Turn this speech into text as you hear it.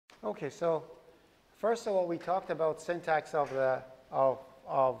Okay, so first of all, we talked about syntax of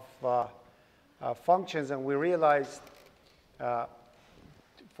the functions, and we realized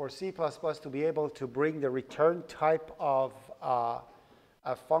for C++ to be able to bring the return type of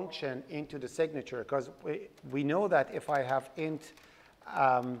a function into the signature, because we know that if I have int,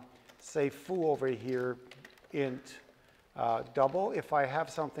 say foo over here, int double, if I have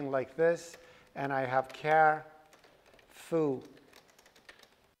something like this, and I have char foo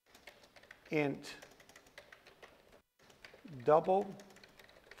int double,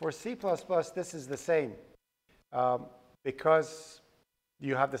 for C++, this is the same because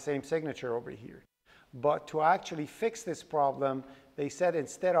you have the same signature over here. But to actually fix this problem, they said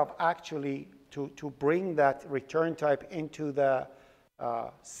instead of actually to bring that return type into the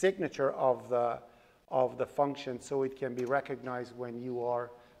signature of the function so it can be recognized when you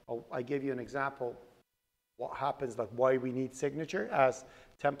are, I gave you an example, what happens, like why we need signature, as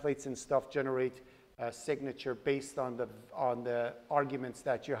templates and stuff generate a signature based on the arguments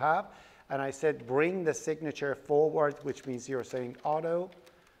that you have. And I said bring the signature forward, which means you're saying auto.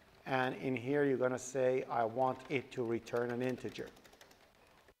 And in here, you're going to say, I want it to return an integer.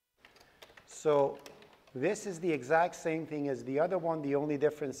 So this is the exact same thing as the other one. The only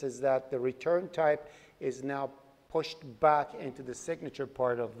difference is that the return type is now pushed back into the signature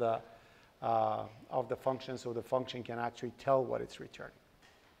part of the function, so the function can actually tell what it's returning.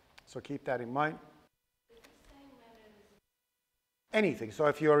 So keep that in mind. Anything. So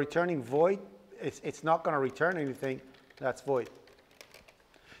if you're returning void, it's not going to return anything. That's void.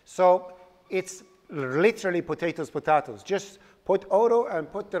 So it's literally potatoes, potatoes. Just put auto and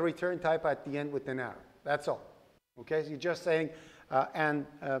put the return type at the end with an arrow. That's all. Okay, so you're just saying,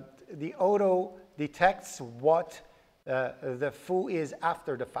 the auto detects what the foo is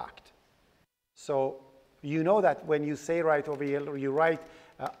after the fact. So you know that when you say right over here, you write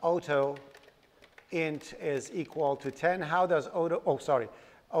auto int is equal to 10. How does auto,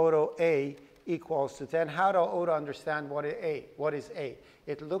 auto a equals to 10. How do auto understand what is a?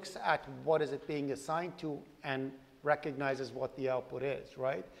 It looks at what is it being assigned to and recognizes what the output is,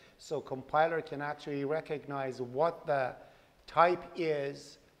 right? So compiler can actually recognize what the type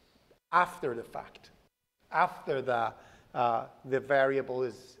is after the fact, after the variable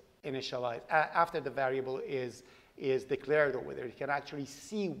is initialized, after the variable is declared over there. It can actually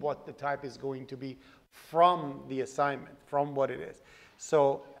see what the type is going to be from the assignment, from what it is.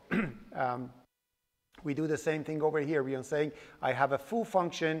 So we do the same thing over here. We are saying I have a foo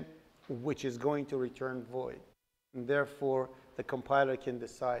function which is going to return void. And therefore, the compiler can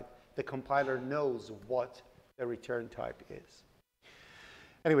decide. The compiler knows what the return type is.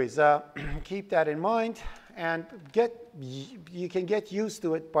 Anyways, keep that in mind, and you can get used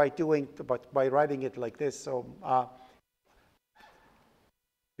to it by writing it like this. So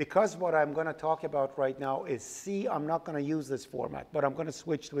because what I'm going to talk about right now is C, I'm not going to use this format, but I'm going to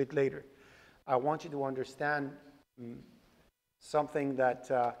switch to it later. I want you to understand something that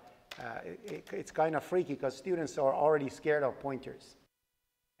it's kind of freaky, because students are already scared of pointers,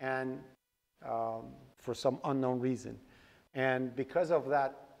 and for some unknown reason. And because of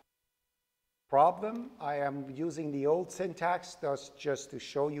that problem, I am using the old syntax just to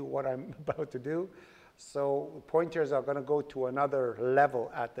show you what I'm about to do. So pointers are going to go to another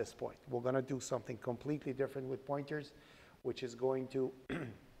level at this point. We're going to do something completely different with pointers, which is going to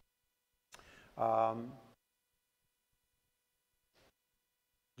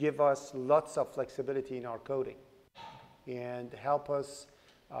give us lots of flexibility in our coding and help us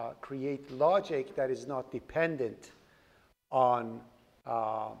create logic that is not dependent on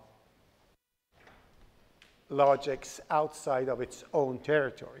logics outside of its own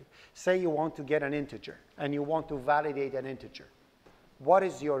territory. Say you want to get an integer and you want to validate an integer. What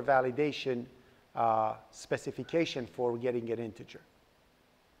is your validation specification for getting an integer?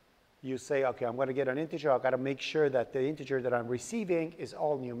 You say, okay, I'm going to get an integer. I've got to make sure that the integer that I'm receiving is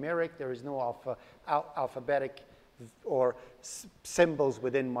all numeric. There is no alphabetic or symbols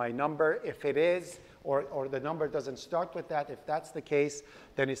within my number. If it is, or the number doesn't start with that, if that's the case,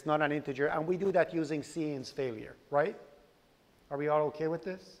 then it's not an integer. And we do that using C's failure, right? Are we all okay with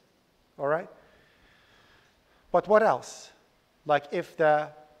this? All right? But what else? Like if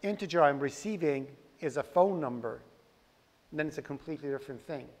the integer I'm receiving is a phone number, then it's a completely different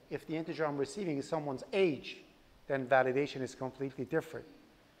thing. If the integer I'm receiving is someone's age, then validation is completely different.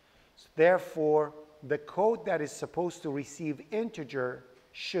 So therefore, the code that is supposed to receive integer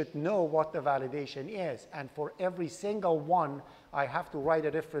should know what the validation is. And for every single one, I have to write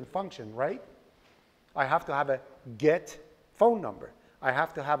a different function, right? I have to have a get phone number. I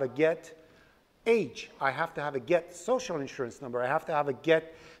have to have a get age, I have to have a get social insurance number. I have to have a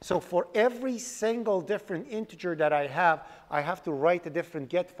get. So for every single different integer that I have to write a different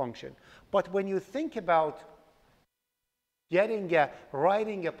get function. But when you think about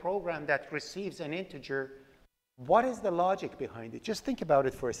writing a program that receives an integer, what is the logic behind it? Just think about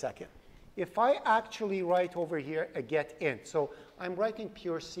it for a second. If I actually write over here a get int, so I'm writing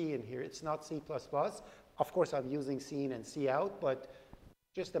pure C in here. It's not C++. Of course, I'm using C in and C out, but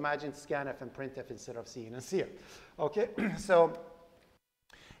just imagine scanf and printf instead of C in and C out. Okay, so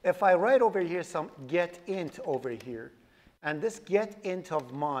if I write over here some get int over here, and this get int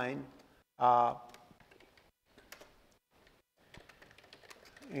of mine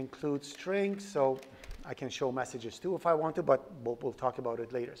includes strings, so I can show messages too if I want to, but we'll talk about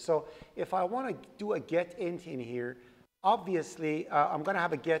it later. So if I want to do a get int in here, obviously I'm going to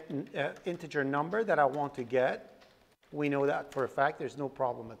have a get integer number that I want to get. We know that for a fact. There's no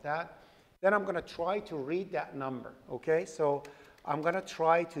problem with that. Then I'm going to try to read that number. Okay, so I'm going to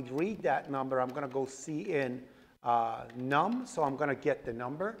try to read that number. I'm going to go cin num, so I'm going to get the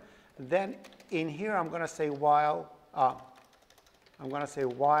number. Then in here I'm going to say while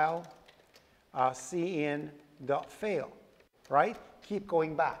cin.fail, right? Keep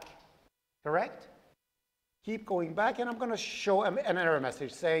going back, correct? Keep going back, and I'm going to show an error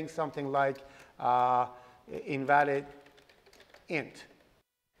message saying something like invalid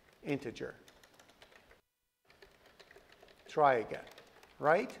integer. Try again,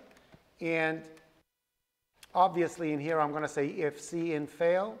 right? And obviously in here I'm going to say if cin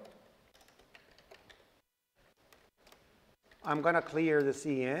fail, I'm going to clear the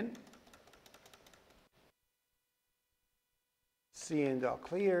cin.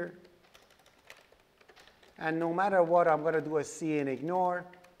 Cin.clear. And no matter what, I'm going to do a cin ignore,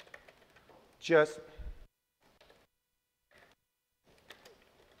 just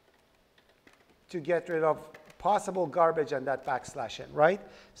to get rid of possible garbage and that \n, right?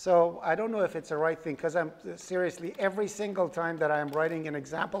 So I don't know if it's the right thing, because I'm seriously, every single time that I'm writing an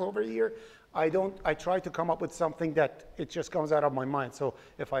example over here, I try to come up with something that it just comes out of my mind. So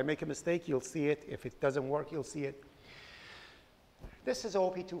if I make a mistake, you'll see it. If it doesn't work, you'll see it. This is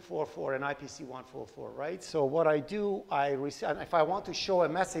OOP345 and IPC144, right? So what I do, if I want to show a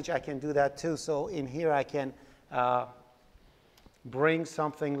message, I can do that too. So in here, I can bring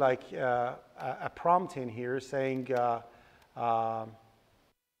something like a prompt in here saying, I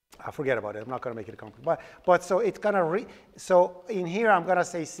forget about it. I'm not going to make it a compliment. But so it's going to so in here, I'm going to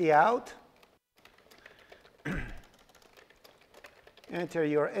say cout. Enter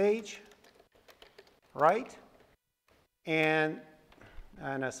your age, right? And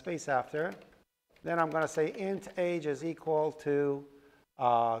a space after. Then I'm going to say int age is equal to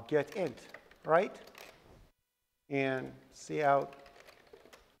get int, right? And cout.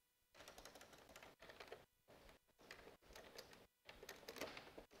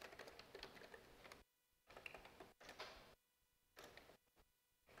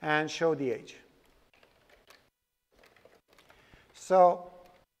 And show the age. So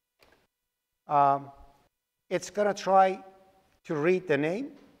it's going to try to read the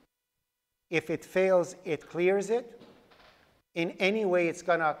name. If it fails, it clears it. In any way, it's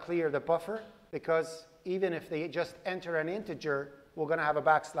going to clear the buffer, because even if they just enter an integer, we're going to have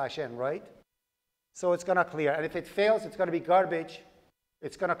a \n, right? So it's going to clear. And if it fails, it's going to be garbage.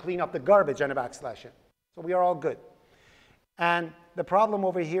 It's going to clean up the garbage and a \n. So we are all good. And the problem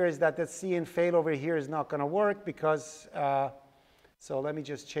over here is that the cin fail over here is not going to work, because so let me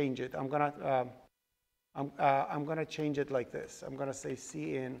just change it. I'm going to change it like this. I'm going to say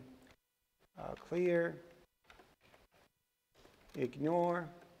cin clear, ignore,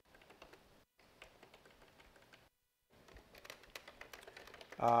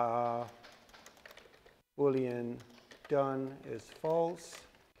 Boolean done is false,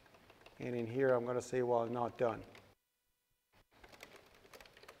 and in here I'm going to say while not done.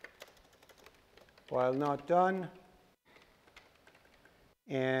 While not done,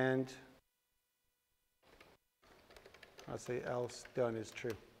 and I'll say else done is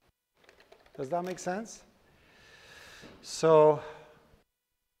true. Does that make sense? So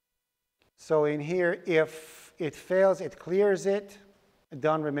in here, if it fails, it clears it.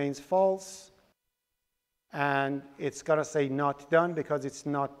 Done remains false. And it's going to say not done because it's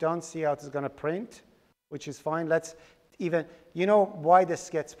not done. Cout is going to print, which is fine. Let's even, you know why this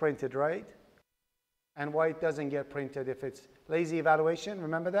gets printed, right? And why it doesn't get printed if it's lazy evaluation.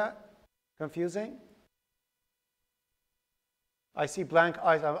 Remember that? Confusing? I see blank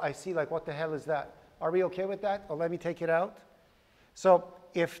eyes. I see like, what the hell is that? Are we okay with that? Or let me take it out. So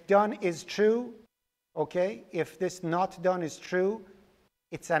if done is true, okay, if this not done is true,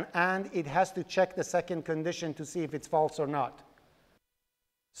 It's an and. It has to check the second condition to see if it's false or not.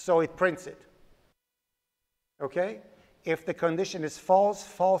 So it prints it. Okay? If the condition is false,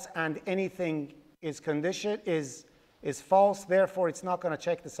 false and anything is false, therefore it's not going to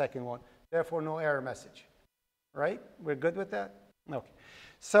check the second one. Therefore, no error message. Right? We're good with that? Okay.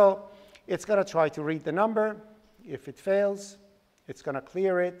 So it's going to try to read the number. If it fails, it's going to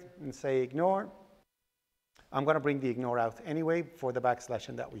clear it and say ignore. I'm going to bring the ignore out anyway for the backslash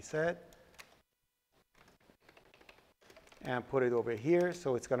n that we said. And put it over here,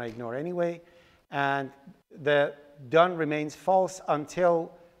 so it's going to ignore anyway. And the done remains false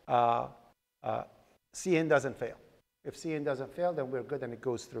until cin doesn't fail. If cin doesn't fail, then we're good and it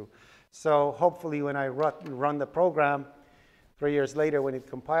goes through. So hopefully when I run the program 3 years later when it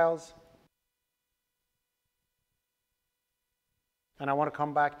compiles, and I want to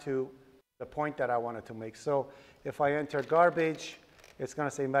come back to the point that I wanted to make. So if I enter garbage, it's going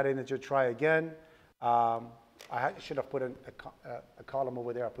to say invalid integer, try again. I should have put a column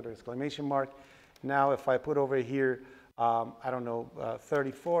over there. I put an exclamation mark. Now if I put over here, I don't know,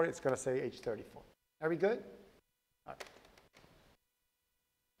 34, it's going to say H34. Are we good? All right.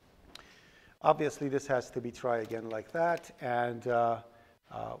 Obviously, this has to be try again like that. And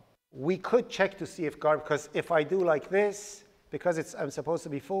we could check to see if garbage, because if I do like this, because I'm supposed to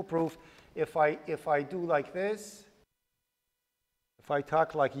be foolproof, if I do like this, if I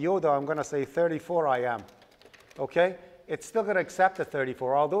talk like Yoda, I'm going to say 34 I am. Okay? It's still going to accept the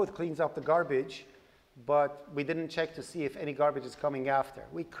 34, although it cleans up the garbage, but we didn't check to see if any garbage is coming after.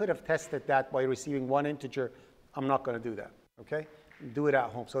 We could have tested that by receiving one integer. I'm not going to do that. Okay? Do it at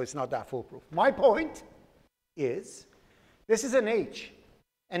home, so it's not that foolproof. My point is, this is an age.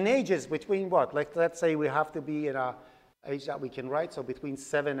 An age is between what? Like, let's say we have to be in a age that we can write, so between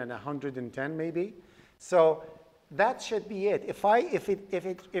 7 and 110 maybe. So that should be it.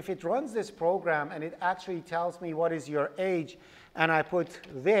 If it runs this program and it actually tells me what is your age, and I put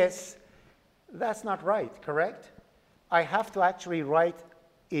this, that's not right, correct? I have to actually write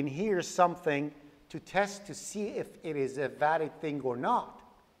in here something to test to see if it is a valid thing or not.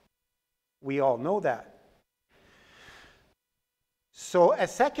 We all know that. So a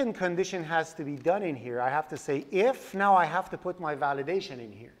second condition has to be done in here. I have to say if, now I have to put my validation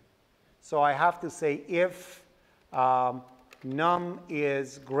in here. So I have to say if num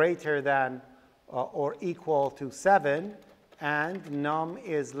is greater than or equal to 7 and num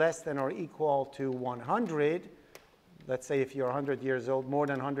is less than or equal to 100. Let's say if you're 100 years old, more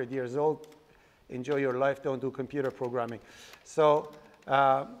than 100 years old, enjoy your life, don't do computer programming. So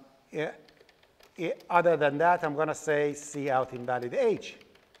other than that, I'm going to say see out invalid age.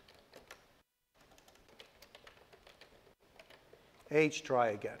 Age, try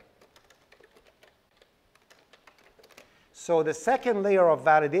again. So the second layer of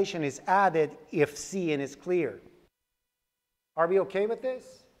validation is added if cin is clear. Are we okay with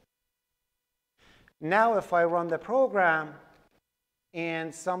this? Now if I run the program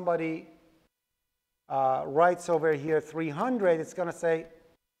and somebody writes over here 300, it's going to say,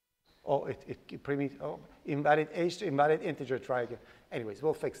 oh, invalid age to invalid integer, try again. Anyways,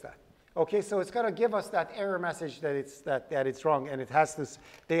 we'll fix that. Okay, so it's going to give us that error message that it's wrong, and it has to,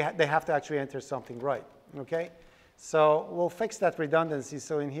 they have to actually enter something right. Okay, so we'll fix that redundancy.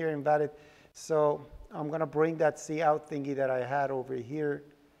 So in here, invalid. So I'm going to bring that C out thingy that I had over here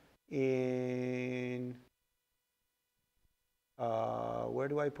in, where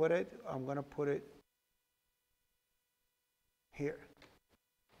do I put it? I'm going to put it here.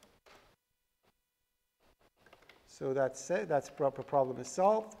 So that's it. That's proper problem is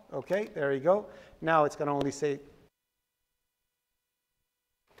solved. Okay, there you go. Now it's going to only say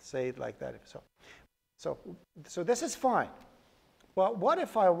it like that. So this is fine. But what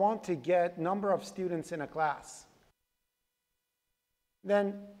if I want to get number of students in a class?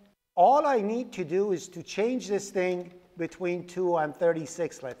 Then all I need to do is to change this thing between 2 and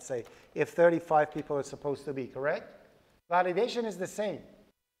 36, let's say, if 35 people are supposed to be, correct? Validation is the same.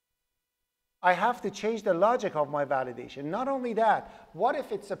 I have to change the logic of my validation. Not only that, what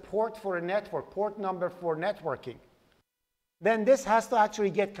if it's a port for a network, port number for networking? Then this has to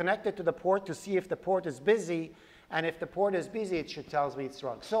actually get connected to the port to see if the port is busy, and if the port is busy, it should tell me it's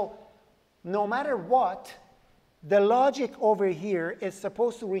wrong. So no matter what, the logic over here is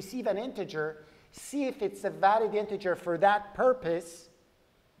supposed to receive an integer, see if it's a valid integer for that purpose,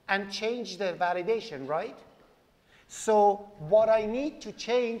 and change the validation, right? So what I need to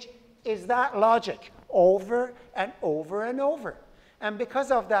change is that logic over and over and over. And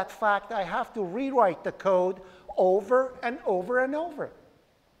because of that fact, I have to rewrite the code over and over and over,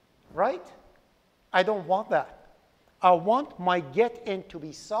 right? I don't want that. I want my get-in to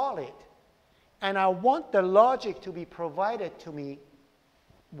be solid, and I want the logic to be provided to me,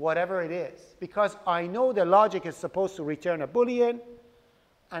 whatever it is, because I know the logic is supposed to return a Boolean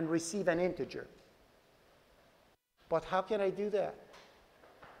and receive an integer. But how can I do that?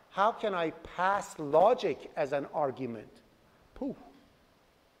 How can I pass logic as an argument? Poof.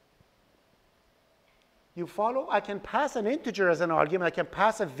 You follow? I can pass an integer as an argument. I can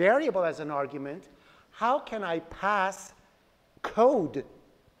pass a variable as an argument. How can I pass code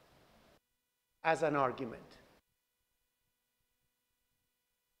as an argument?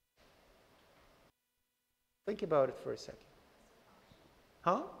 Think about it for a second.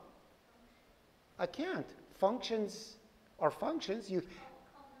 Huh? I can't. Functions are functions.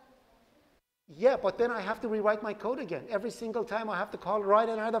 Yeah, but then I have to rewrite my code again. Every single time I have to write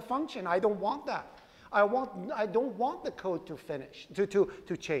another function. I don't want that. I don't want the code to finish,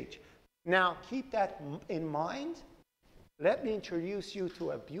 to change. Now, keep that in mind. Let me introduce you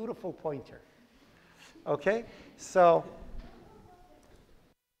to a beautiful pointer. Okay? So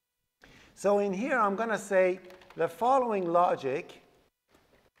in here, I'm going to say the following logic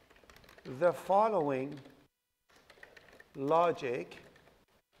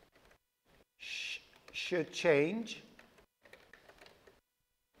should change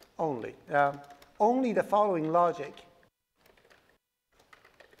only. Only the following logic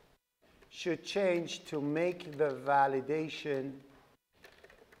should change to make the validation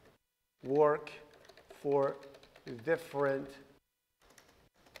work for different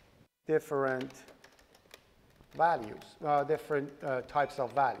values, different types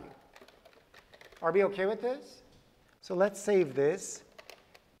of value. Are we okay with this? So let's save this.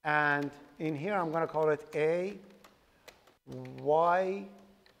 And in here, I'm going to call it A. Why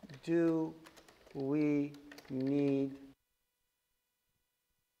do we need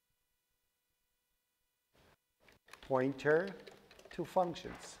pointer to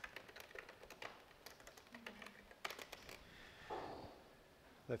functions?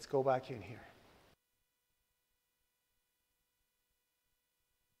 Let's go back in here.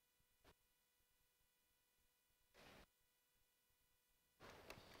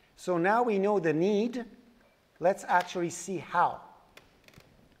 So now we know the need. Let's actually see how.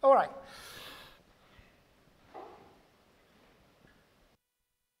 All right.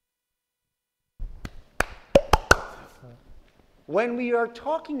 When we are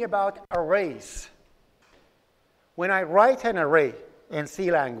talking about arrays, when I write an array in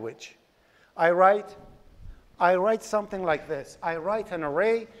C language, I write something like this. I write an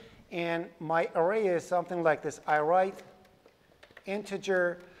array, and my array is something like this. I write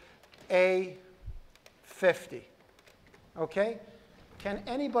integer A 50. Okay? Can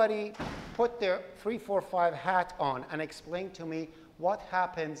anybody put their 345 hat on and explain to me what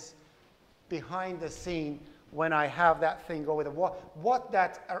happens behind the scene when I have that thing go with it? What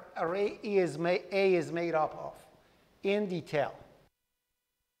that array A is made up of in detail?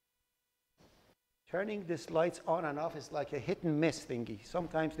 Turning these lights on and off is like a hit and miss thingy.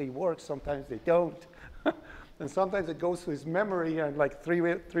 Sometimes they work, sometimes they don't. And sometimes it goes to his memory, and like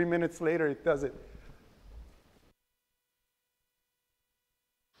three minutes later it does it.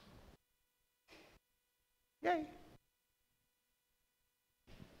 Yay.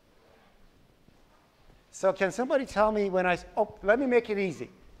 So can somebody tell me when let me make it easy.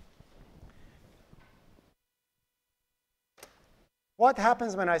 What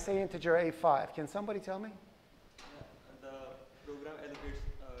happens when I say integer A5? Can somebody tell me? The program allocates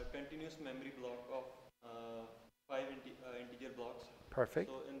a continuous memory block of 5 integer blocks. Perfect.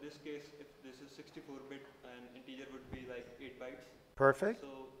 So in this case, if this is 64-bit, an integer would be like 8 bytes. Perfect.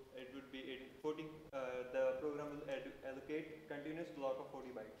 So it would be 40. The program will allocate continuous block of 40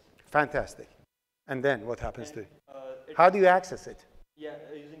 bytes. Fantastic. And then what happens to it? How do you access it? Yeah,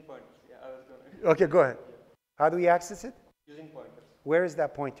 using pointers. Yeah, I was going to. Okay, go ahead. Yeah. How do we access it? Using pointers. Where is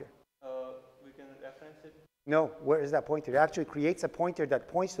that pointer? We can reference it. No, where is that pointer? It actually creates a pointer that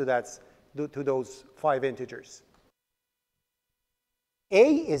points to those 5 integers.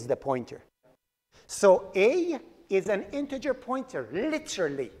 A is the pointer. So A is an integer pointer,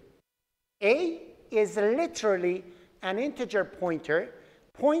 literally. A is literally an integer pointer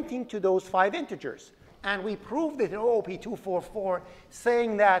pointing to those 5 integers. And we proved it in OOP345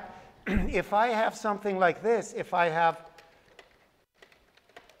 saying that if I have something like this, if I have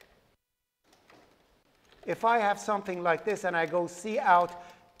something like this and I go see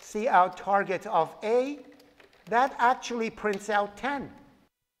out target of A, that actually prints out 10.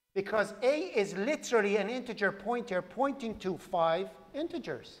 Because A is literally an integer pointer pointing to 5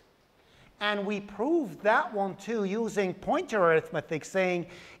 integers. And we proved that one too using pointer arithmetic, saying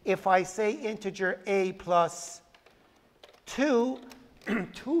if I say integer A plus two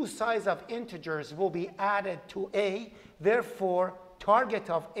size of integers will be added to A. Therefore, target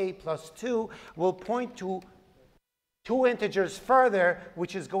of A plus 2 will point to 2 integers further,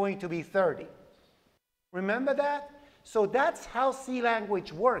 which is going to be 30. Remember that? So that's how C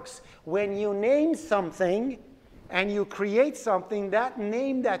language works. When you name something and you create something, that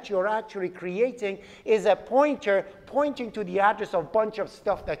name that you're actually creating is a pointer pointing to the address of a bunch of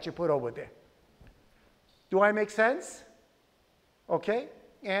stuff that you put over there. Do I make sense? Okay?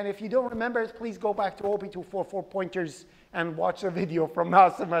 And if you don't remember it, please go back to OOP345 pointers and watch the video from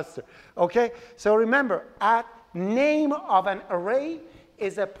last semester. Okay? So remember, at name of an array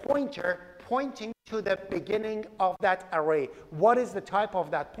is a pointer pointing to the beginning of that array. What is the type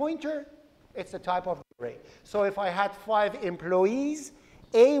of that pointer? It's the type of the array. So if I had 5 employees,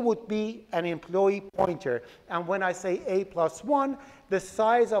 A would be an employee pointer. And when I say A plus 1, the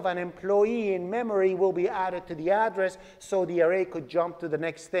size of an employee in memory will be added to the address so the array could jump to the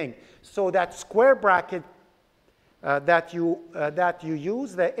next thing. So that square bracket that you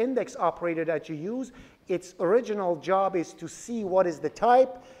use, the index operator that you use, its original job is to see what is the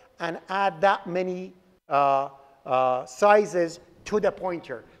type and add that many sizes to the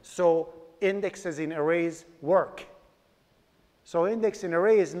pointer. So indexes in arrays work. So index in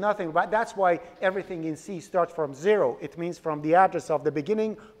array is nothing, but that's why everything in C starts from 0. It means from the address of the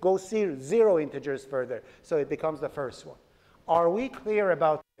beginning, go 0 integers further. So it becomes the first one. Are we clear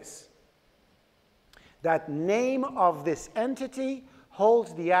about this? That name of this entity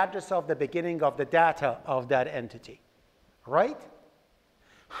holds the address of the beginning of the data of that entity, right?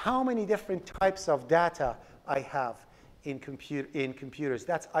 How many different types of data I have in computers?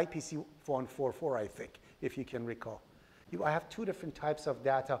 That's IPC 144, I think, if you can recall. I have 2 different types of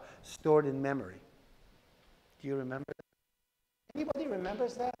data stored in memory. Do you remember that? Anybody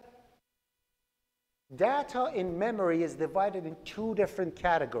remembers that? Data in memory is divided in 2 different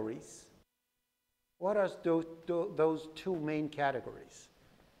categories. What are those 2 main categories?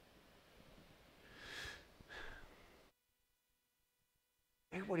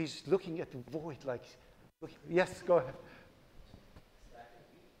 Everybody's looking at the void like, yes, go ahead.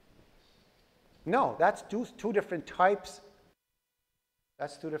 No, that's two different types.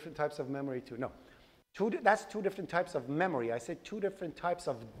 That's 2 different types of memory too. No, that's 2 different types of memory. I said 2 different types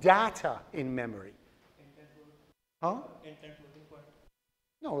of data in memory. Huh?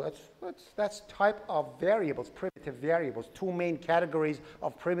 No, that's type of variables, primitive variables. 2 main categories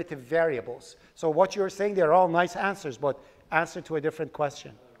of primitive variables. So what you're saying, they're all nice answers, but answer to a different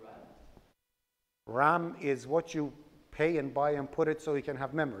question. RAM is what you pay and buy and put it so you can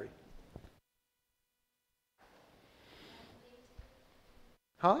have memory.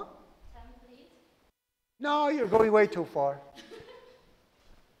 Huh? No, you're going way too far.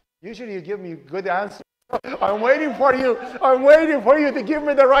 Usually you give me good answers. I'm waiting for you. I'm waiting for you to give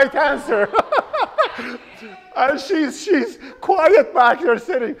me the right answer. And she's quiet back there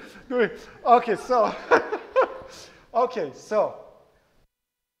sitting. Okay, so okay, so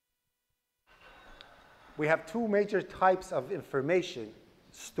we have 2 major types of information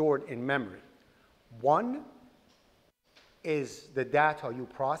stored in memory. One is the data you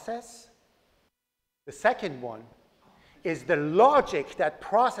process. The second one is the logic that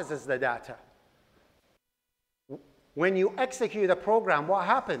processes the data. When you execute a program, what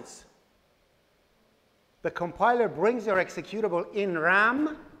happens? The compiler brings your executable in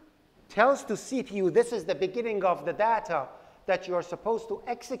RAM, tells to CPU, this is the beginning of the data that you're supposed to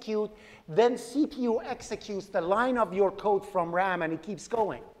execute. Then CPU executes the line of your code from RAM, and it keeps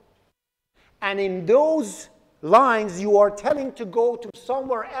going. And in those lines, you are telling to go to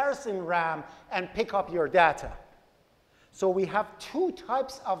somewhere else in RAM and pick up your data. So we have 2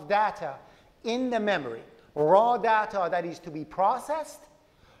 types of data in the memory. Raw data that is to be processed,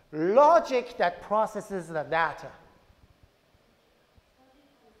 logic that processes the data.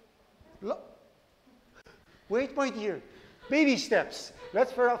 Wait, my dear. Baby steps.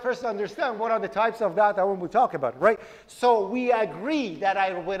 Let's first understand what are the types of data when we talk about it, right? So we agree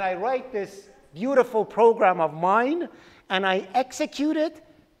that when I write this beautiful program of mine and I execute it,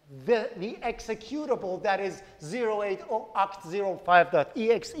 the executable that is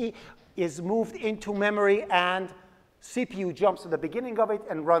 080oct05.exe is moved into memory, and CPU jumps to the beginning of it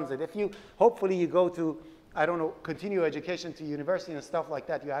and runs it. If you, hopefully you go to, I don't know, continue education to university and stuff like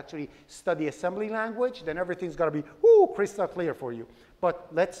that, you actually study assembly language, then everything's got to be, crystal clear for you. But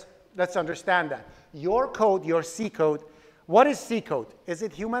let's understand that. Your code, your C code, what is C code? Is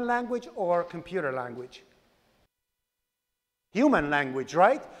it human language or computer language? Human language,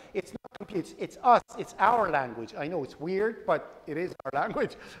 right? It's not computers, it's us, it's our language. I know it's weird, but it is our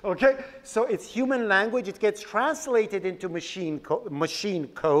language, okay? So it's human language. It gets translated into machine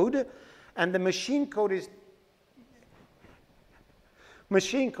code, and the machine code is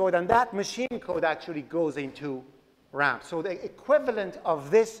machine code, and that machine code actually goes into RAM. So the equivalent of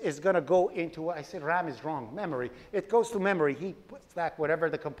this is going to go into, I said RAM is wrong, memory. It goes to memory. He puts that, whatever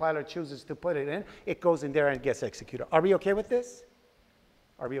the compiler chooses to put it in, it goes in there and gets executed. Are we okay with this?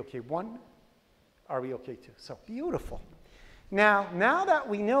 Are we okay? 1? Are we okay? 2? So beautiful. Now that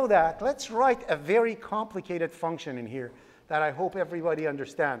we know that, let's write a very complicated function in here that I hope everybody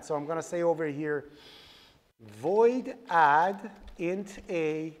understands. So I'm going to say over here, void add int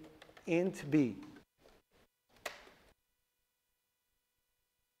A, int B.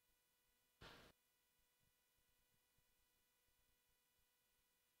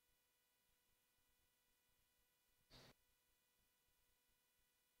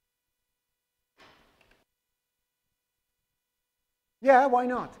 Yeah, why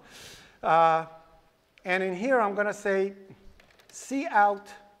not? And in here, I'm going to say cout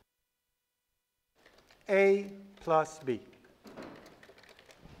A plus B.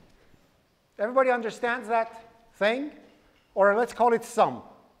 Everybody understands that thing? Or let's call it sum.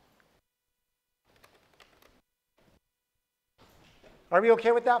 Are we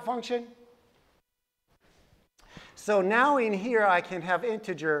okay with that function? So now in here, I can have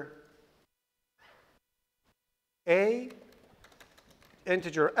integer A,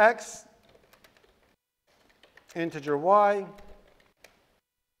 integer x, integer y,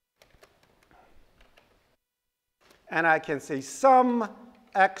 and I can say sum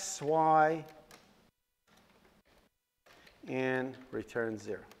x, y, and return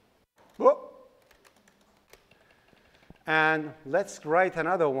 0. Whoop. And let's write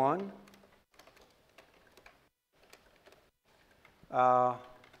another one. I'm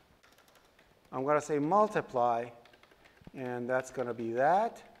going to say multiply, and that's going to be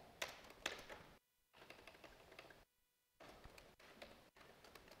that.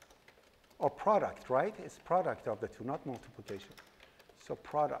 Or product, right? It's product of the two, not multiplication. So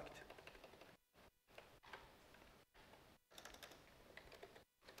product.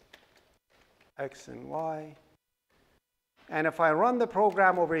 X and Y. And if I run the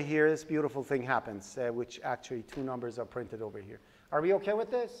program over here, this beautiful thing happens, which actually 2 numbers are printed over here. Are we okay with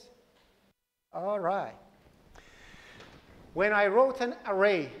this? All right. When I wrote an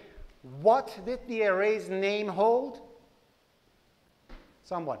array, what did the array's name hold?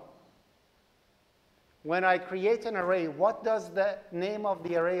 Someone. When I create an array, what does the name of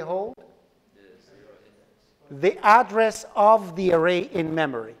the array hold? The address of the array in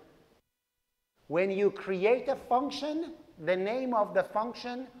memory. When you create a function, the name of the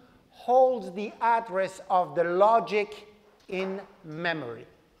function holds the address of the logic in memory.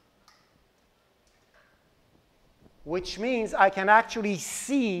 Which means I can actually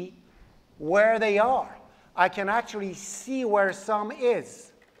see where they are. I can actually see where sum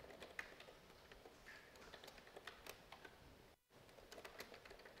is.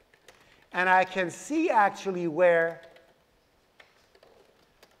 And I can see actually where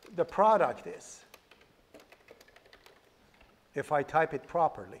the product is, if I type it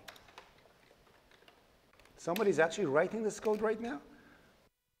properly. Somebody's actually writing this code right now?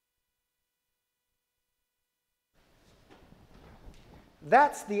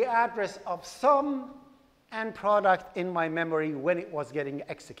 That's the address of sum and product in my memory when it was getting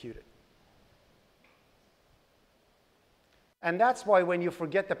executed. And that's why when you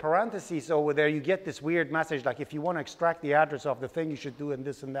forget the parentheses over there, you get this weird message like, if you want to extract the address of the thing, you should do and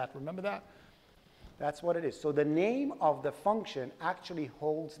this and that. Remember that? That's what it is. So the name of the function actually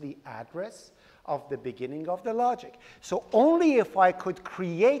holds the address of the beginning of the logic. So only if I could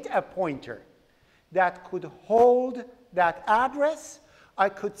create a pointer that could hold that address, I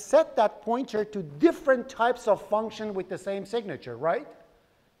could set that pointer to different types of function with the same signature, right?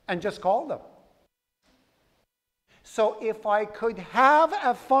 And just call them. So if I could have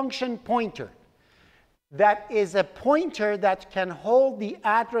a function pointer that is a pointer that can hold the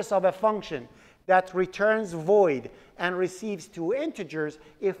address of a function that returns void and receives 2 integers,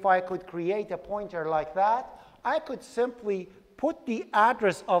 if I could create a pointer like that, I could simply put the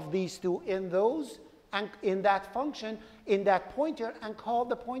address of these 2 in those and in that function, in that pointer, and call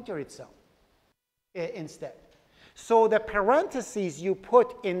the pointer itself instead. So the parentheses you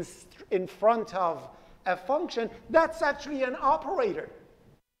put in front of a function, that's actually an operator.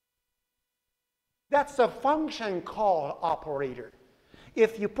 That's a function call operator.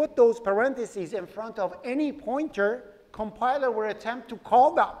 If you put those parentheses in front of any pointer, compiler will attempt to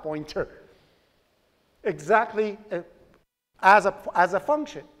call that pointer exactly as a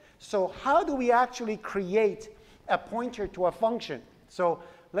function. So how do we actually create a pointer to a function? So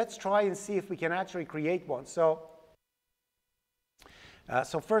let's try and see if we can actually create one. So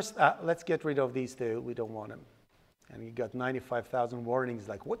first, let's get rid of these two. We don't want them. And you got 95,000 warnings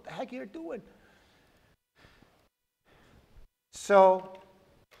like, what the heck are you doing? So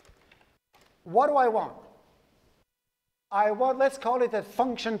what do I want? Let's call it a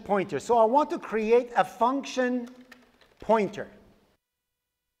function pointer. So I want to create a function pointer,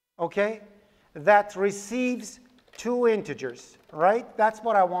 okay, that receives two integers, right? That's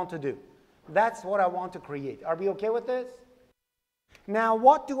what I want to do. That's what I want to create. Are we okay with this? Now,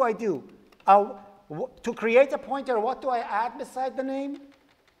 what do I do? To create a pointer, what do I add beside the name?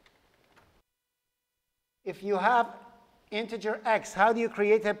 If you have integer x, how do you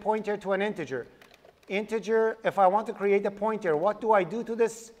create a pointer to an integer? Integer, if I want to create a pointer, what do I do to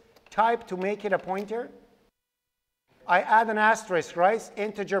this type to make it a pointer? I add an asterisk, right?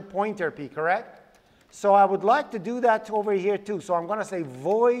 Integer pointer p, correct? So I would like to do that over here too. So I'm going to say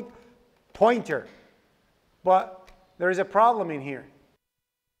void pointer. But there is a problem in here.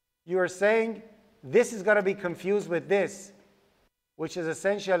 You are saying this is going to be confused with this, which is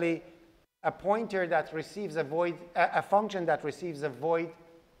essentially a pointer that receives a void, a function that receives a void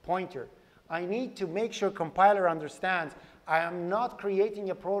pointer. I need to make sure compiler understands I am not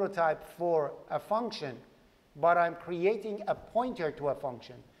creating a prototype for a function, but I'm creating a pointer to a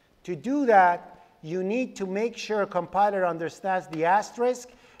function. To do that, you need to make sure compiler understands the asterisk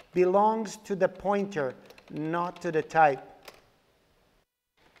belongs to the pointer, not to the type.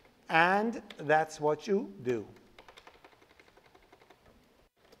 And that's what you do.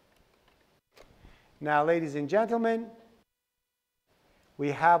 Now, ladies and gentlemen,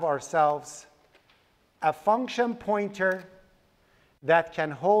 we have ourselves a function pointer that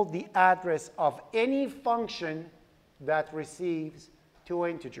can hold the address of any function that receives two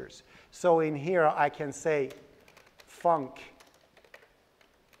integers. So in here, I can say func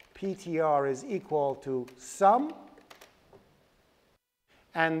ptr is equal to sum.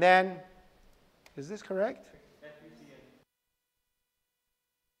 And then, is this correct?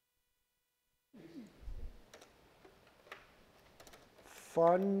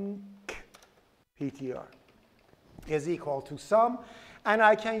 Func ptr is equal to sum. And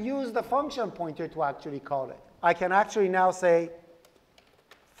I can use the function pointer to actually call it. I can actually now say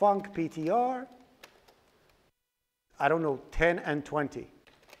func ptr, I don't know, 10 and 20.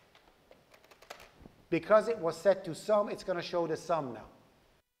 Because it was set to sum, it's going to show the sum now.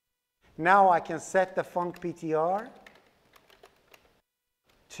 Now I can set the func ptr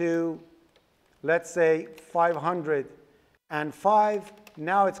to, let's say, 505.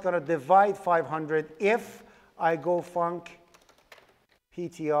 Now it's going to divide 500 if I go func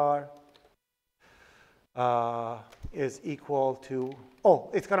ptr is equal to,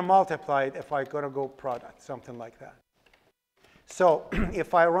 it's going to multiply it if I'm going to go product, something like that. So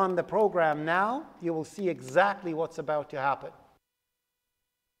if I run the program now, you will see exactly what's about to happen.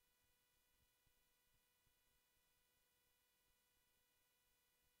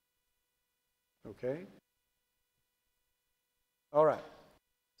 Okay. All right.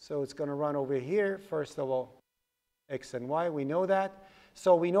 So it's going to run over here. First of all, x and y. We know that.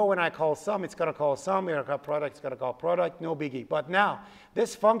 So we know when I call sum, it's going to call sum. When I call product, it's going to call product. No biggie. But now,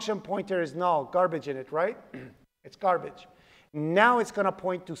 this function pointer is null. Garbage in it, right? It's garbage. Now it's going to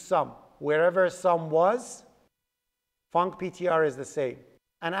point to sum. Wherever sum was, func ptr is the same.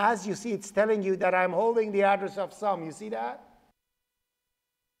 And as you see, it's telling you that I'm holding the address of sum. You see that?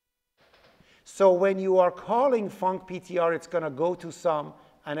 So when you are calling func ptr, it's going to go to sum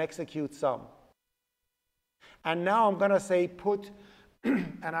and execute sum. And now I'm going to say put,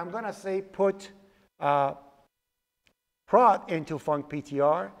 and I'm going to say put prod into func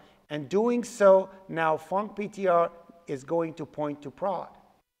ptr. And doing so, now func ptr is going to point to prod.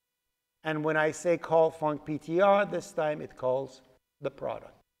 And when I say call func ptr, this time it calls the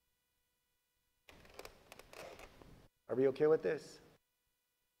product. Are we okay with this?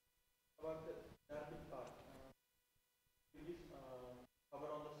 About the that part, please cover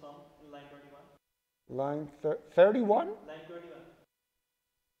on the sum in line 21. Line 31? Line 21.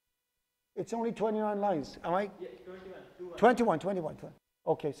 It's only 29 lines. Am I? Yeah, 21. 21.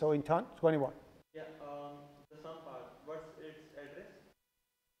 Okay, so in 21. Yeah, the sum part. What's its address?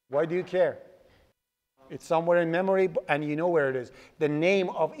 Why do you care? It's somewhere in memory, and you know where it is. The name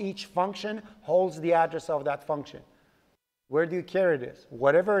of each function holds the address of that function. Where do you care it is?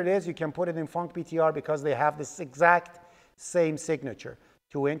 Whatever it is, you can put it in func ptr because they have this exact same signature.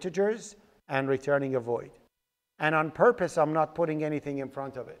 Two integers and returning a void. And on purpose, I'm not putting anything in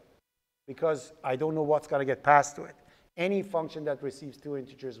front of it because I don't know what's going to get passed to it. Any function that receives 2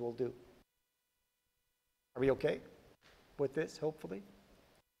 integers will do. Are we okay with this, hopefully?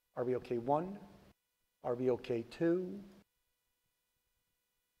 Are we okay 1? Are we okay 2?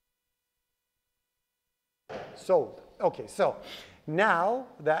 Sold. Okay, so now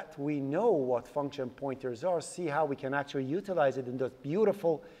that we know what function pointers are, see how we can actually utilize it in the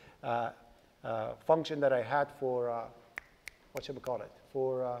beautiful function that I had for, what should we call it,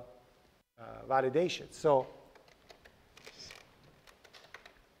 for validation. So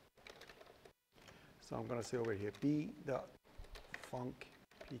I'm going to say over here, b.func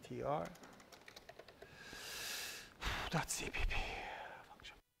ptr .cpp.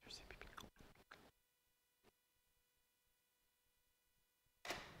 Function CPP.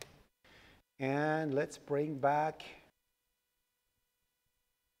 And let's bring back,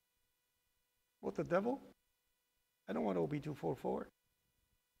 what the devil? I don't want OOP345.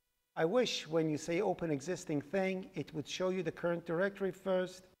 I wish when you say open existing thing, it would show you the current directory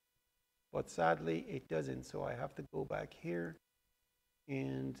first, but sadly it doesn't. So I have to go back here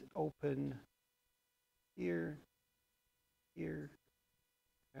and open here, here,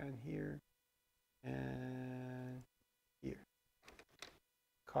 and here, and here.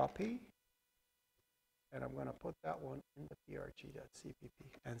 Copy. And I'm going to put that one in the prg.cpp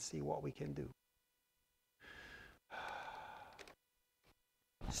and see what we can do.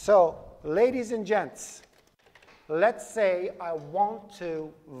 So, ladies and gents, let's say I want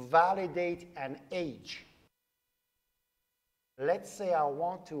to validate an age. Let's say I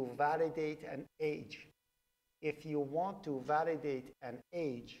want to validate an age. If you want to validate an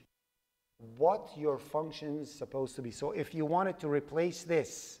age, what your function is supposed to be. So if you wanted to replace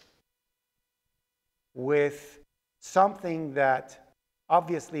this with something that,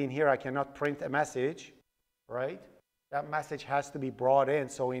 obviously in here I cannot print a message, right? That message has to be brought in.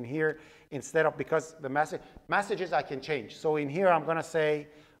 So in here, instead of, because the messages I can change. So in here I'm going to say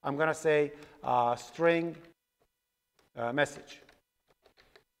string message,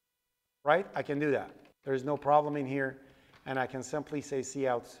 right? I can do that. There's no problem in here, and I can simply say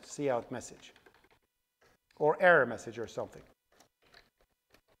cout message or error message or something,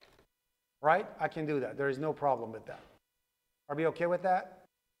 right? I can do that. There is no problem with that. Are we okay with that?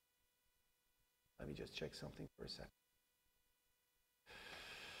 Let me just check something for a second.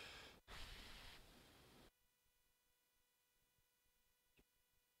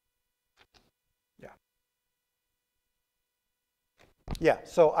 Yeah,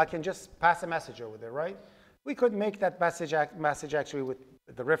 so I can just pass a message over there, right? We could make that message actually with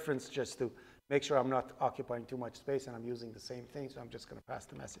the reference just to make sure I'm not occupying too much space and I'm using the same thing, so I'm just going to pass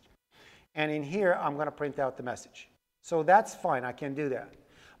the message. And in here, I'm going to print out the message. So that's fine, I can do that.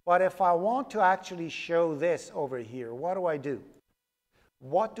 But if I want to actually show this over here, what do I do?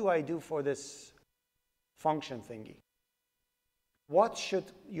 What do I do for this function thingy? What should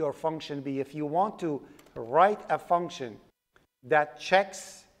your function be if you want to write a function that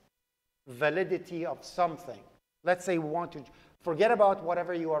checks validity of something? Let's say we want to forget about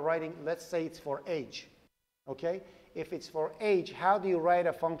whatever you are writing. Let's say it's for age. Okay? If it's for age, how do you write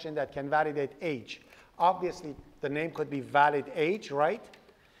a function that can validate age? Obviously, the name could be valid age, right?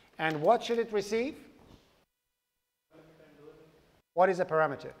 And what should it receive? What is a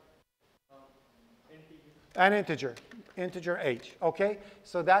parameter? An integer. Integer age. Okay?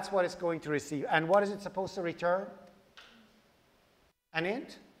 So that's what it's going to receive. And what is it supposed to return? An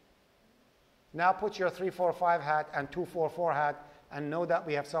int. Now put your 345 hat and 244 hat and know that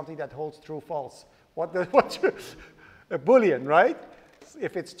we have something that holds true false. What's a boolean, right?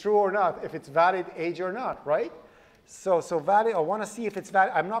 If it's true or not, if it's valid age or not, right? So valid, I want to see if it's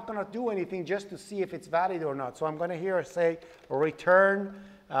valid. I'm not going to do anything just to see if it's valid or not. So I'm going to here say return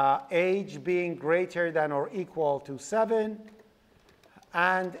age being greater than or equal to 7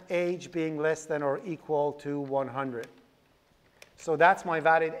 and age being less than or equal to 100. So that's my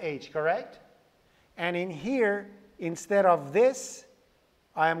valid age, correct? And in here, instead of this,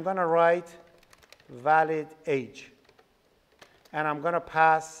 I am going to write valid age. And I'm going to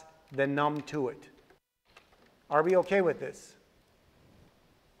pass the num to it. Are we okay with this?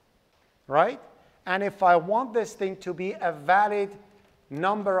 Right? And if I want this thing to be a valid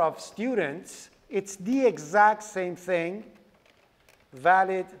number of students, it's the exact same thing.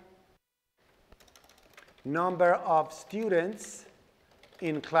 Valid number of students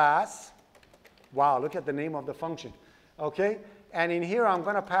in class. Wow, look at the name of the function. Okay? And in here, I'm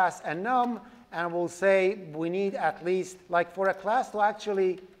going to pass a num, and we'll say we need at least, like for a class to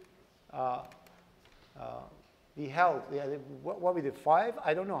actually be held. What we did, 5?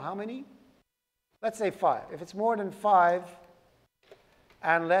 I don't know how many. Let's say 5. If it's more than 5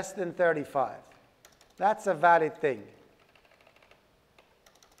 and less than 35, that's a valid thing.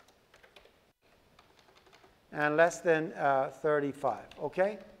 and less than 35,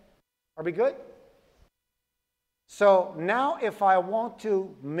 okay? Are we good? So now if I want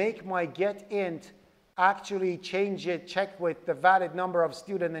to make my getInt actually change it, check with the valid number of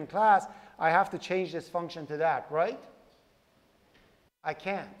students in class, I have to change this function to that, right? I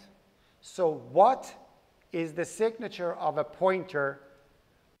can't. So what is the signature of a pointer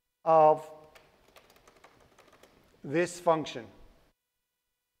of this function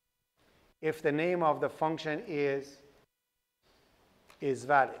if the name of the function is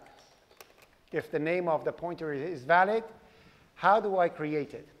valid? If the name of the pointer is valid, how do I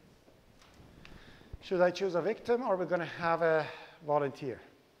create it? Should I choose a victim, or are we going to have a volunteer?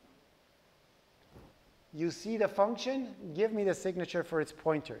 You see the function, give me the signature for its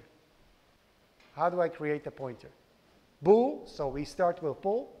pointer. How do I create the pointer? Bool, so we start with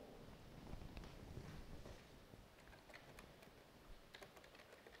bool.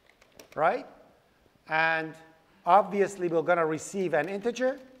 Right? And obviously we're going to receive an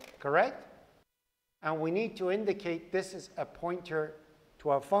integer, correct? And we need to indicate this is a pointer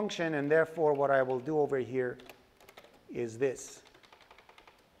to a function, and therefore what I will do over here is this.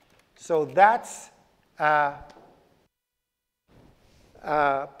 So that's a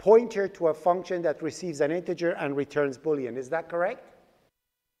pointer to a function that receives an integer and returns Boolean. Is that correct?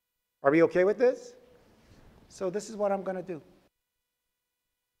 Are we okay with this? So this is what I'm going to do.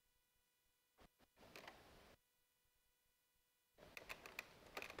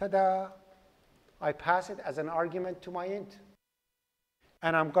 Ta-da! I pass it as an argument to my int.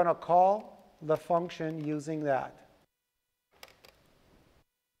 And I'm going to call the function using that.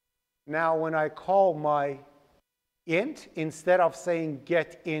 Now, when I call my int, instead of saying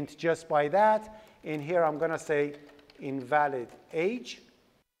getInt just by that, in here I'm going to say invalid age.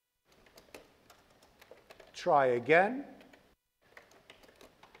 Try again.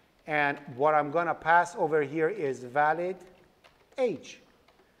 And what I'm going to pass over here is valid age.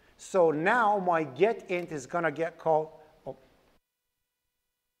 So now my getInt is going to get called. Oh,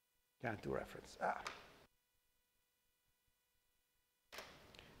 can't do reference.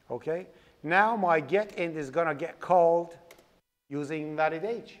 Okay. Now my getInt is going to get called using valid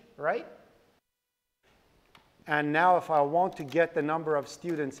age, right? And now if I want to get the number of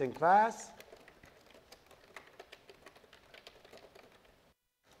students in class,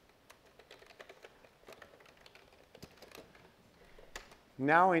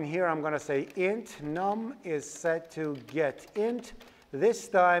 now in here I'm going to say int num is set to getInt. This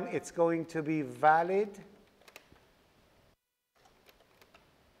time it's going to be valid.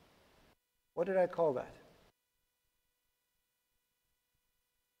 What did I call that?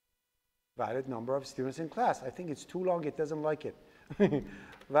 Valid number of students in class. I think it's too long. It doesn't like it.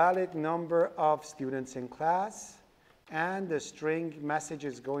 Valid number of students in class. And the string message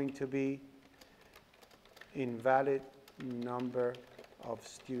is going to be invalid number of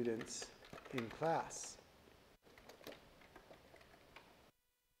students in class.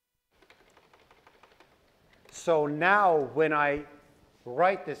 So now when I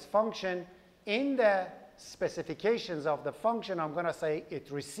write this function, in the specifications of the function, I'm going to say it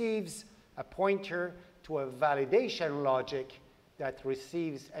receives a pointer to a validation logic that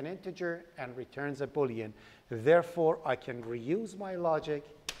receives an integer and returns a Boolean. Therefore, I can reuse my logic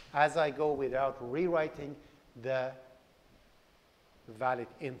as I go without rewriting the valid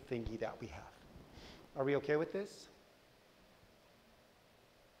int thingy that we have. Are we okay with this?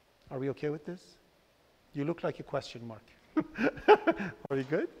 Are we okay with this? You look like a question mark. Are we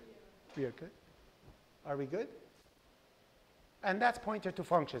good? We are good. Are we good? And that's pointer to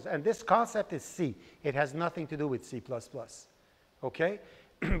functions. And this concept is C. It has nothing to do with C++. Okay?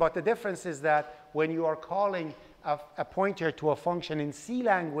 But the difference is that when you are calling a pointer to a function in C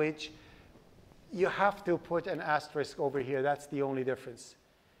language, you have to put an asterisk over here. That's the only difference.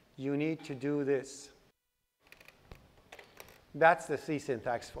 You need to do this. That's the C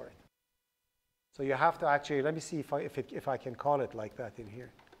syntax for it. So you have to actually, let me see if I can call it like that in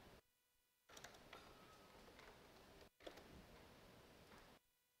here.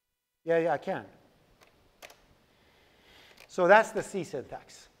 Yeah, I can. So that's the C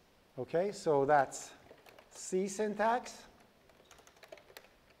syntax. Okay, so that's C syntax.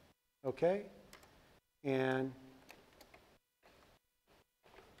 Okay, and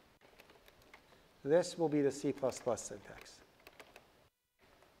this will be the C++ syntax.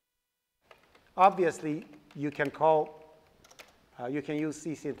 Obviously, you can call, you can use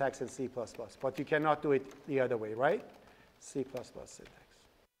C syntax in C++, but you cannot do it the other way, right? C++ syntax.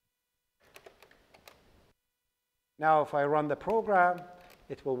 Now, if I run the program,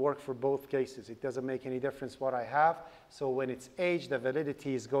 it will work for both cases. It doesn't make any difference what I have. So when it's age, the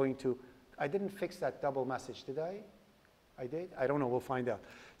validity is going to I didn't fix that double message, did I? I did? I don't know, we'll find out.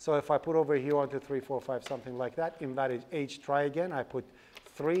 So if I put over here 1, 2, 3, 4, 5, something like that, invalid age, try again. I put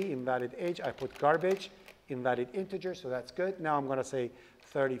 3, invalid age. I put garbage, invalid integer, so that's good. Now I'm going to say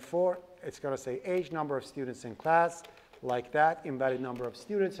 34. It's going to say age, number of students in class, like that, invalid number of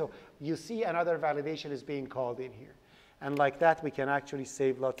students. So you see another validation is being called in here. And like that, we can actually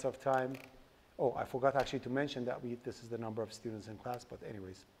save lots of time. Oh, I forgot actually to mention that this is the number of students in class, but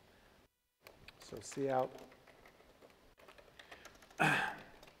anyways. So see out.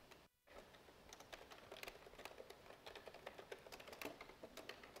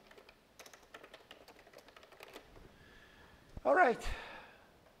 All right.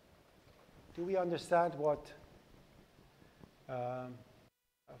 Do we understand what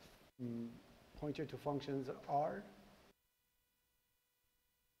pointer to functions are?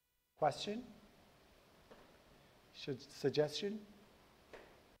 Question? Suggestion?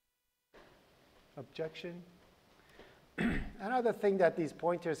 Objection? Another thing that these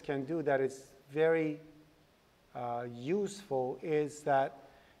pointers can do that is very useful is that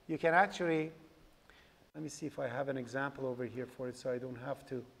you can actually, let me see if I have an example over here for it so I don't have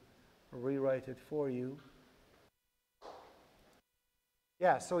to rewrite it for you.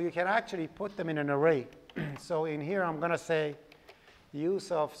 Yeah, so you can actually put them in an array. So in here I'm going to say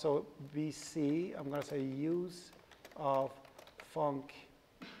use of, so BC, I'm going to say use of func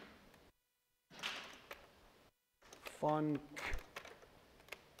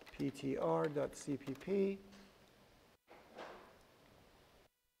ptr.cpp.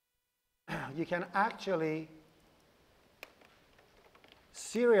 You can actually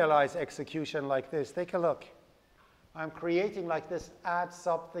serialize execution like this. Take a look. I'm creating like this add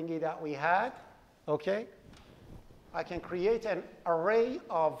sub thingy that we had, okay? I can create an array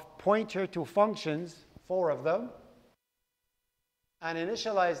of pointer to functions, 4 of them, and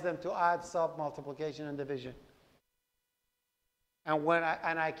initialize them to add, sub, multiplication, and division.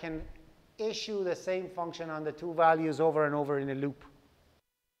 And I can issue the same function on the 2 values over and over in a loop.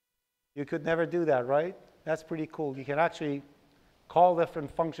 You could never do that, right? That's pretty cool. You can actually call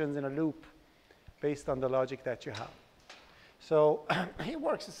different functions in a loop based on the logic that you have. So it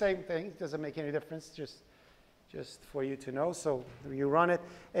works the same thing. It doesn't make any difference, just for you to know. So you run it.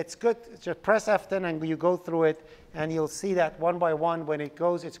 It's good. Just press F10 and you go through it, and you'll see that one by one, when it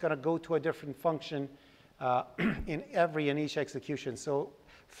goes, it's going to go to a different function in each execution. So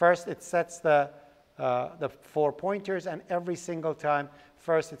first it sets the 4 pointers, and every single time,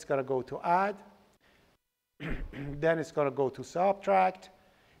 first it's going to go to add, then it's going to go to subtract,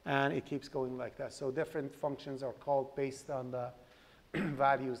 and it keeps going like that. So different functions are called based on the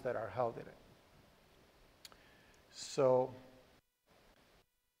values that are held in it. So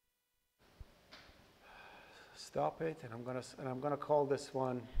stop it, and I'm gonna call this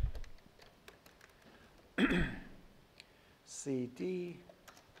one CD,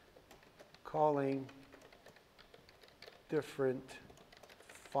 calling different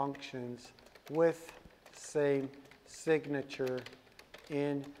functions with same signature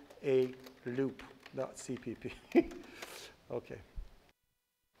in a loop.cpp. Okay.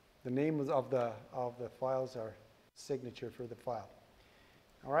 The names of the files are signature for the file.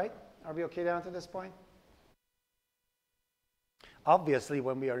 All right? Are we okay down to this point? Obviously,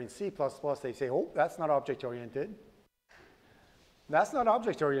 when we are in C++, they say, oh, that's not object-oriented. That's not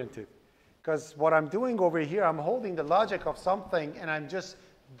object-oriented. Because what I'm doing over here, I'm holding the logic of something, and I'm just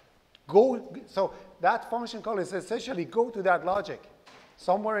so that function call is essentially go to that logic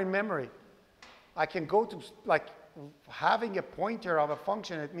somewhere in memory. I can go to, like, having a pointer of a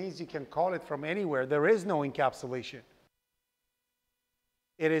function, it means you can call it from anywhere. There is no encapsulation.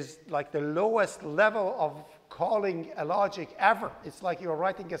 It is like the lowest level of calling a logic ever. It's like you're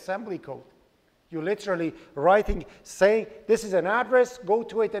writing assembly code. You're literally writing, saying, this is an address, go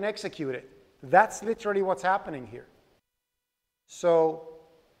to it and execute it. That's literally what's happening here. So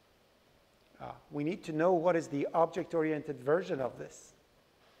we need to know what is the object-oriented version of this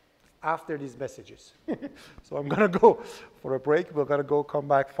after these messages. So I'm going to go for a break. We're going to come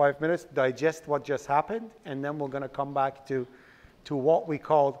back 5 minutes, digest what just happened, and then we're going to come back to what we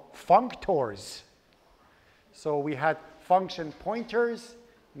called functors. So we had function pointers.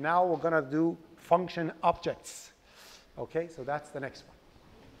 Now we're going to do function objects. Okay, so that's the next one.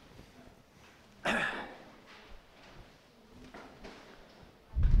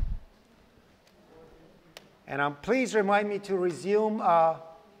 And please remind me to resume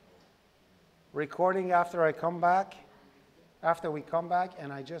recording after I come back, after we come back,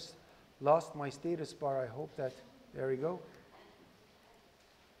 and I just lost my status bar. I hope that, there we go.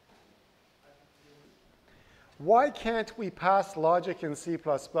 Why can't we pass logic in C++?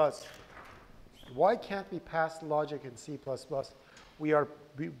 Why can't we pass logic in C++? We are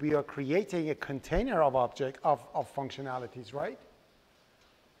creating a container of of functionalities, right?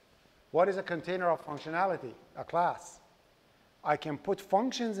 What is a container of functionality? A class. I can put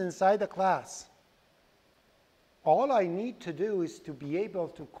functions inside the class. All I need to do is to be able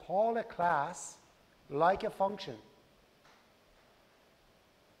to call a class like a function.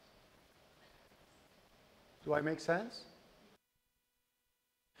 Do I make sense?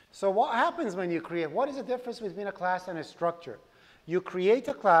 So what happens when you create? What is the difference between a class and a structure? You create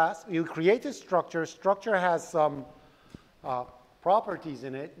a class, you create a structure. Structure has some properties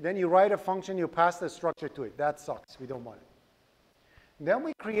in it. Then you write a function, you pass the structure to it. That sucks. We don't want it. Then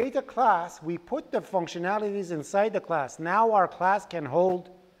we create a class. We put the functionalities inside the class. Now our class can hold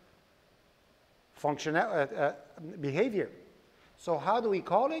behavior. So how do we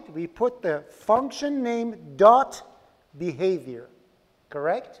call it? We put the function name dot behavior,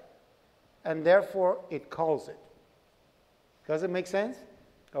 correct? And therefore it calls it. Does it make sense?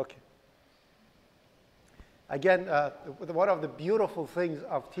 Okay. Again, one of the beautiful things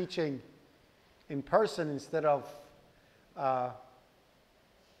of teaching in person instead of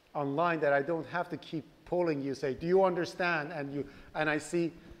online, that I don't have to keep pulling you, say, do you understand? And I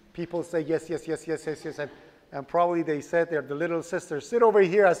see people say yes, yes, yes, yes, yes, yes, and probably they said they're the little sister, sit over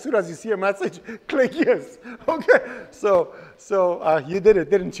here, as soon as you see a message, click yes. Okay, so you did it,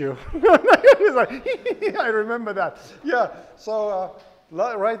 didn't you? I remember that. Yeah, so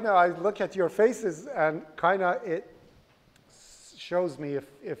right now I look at your faces and kind of it shows me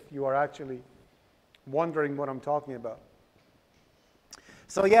if you are actually wondering what I'm talking about.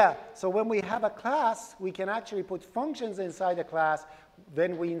 So yeah, so when we have a class, we can actually put functions inside the class.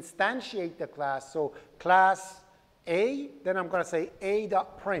 Then we instantiate the class. So class A, then I'm going to say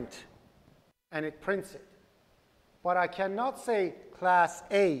A.print, and it prints it. But I cannot say class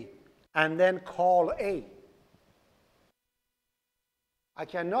A and then call A. I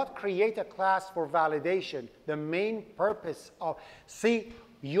cannot create a class for validation. The main purpose of, see,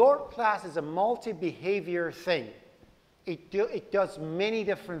 your class is a multi-behavior thing. It does many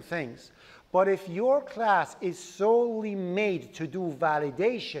different things. But if your class is solely made to do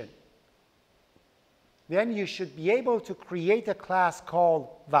validation, then you should be able to create a class called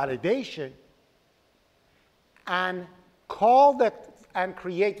validation and call that and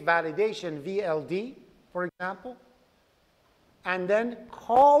create validation VLD, for example, and then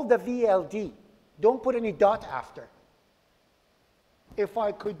call the VLD. Don't put any dot after. If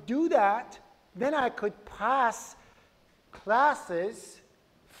I could do that, then I could pass classes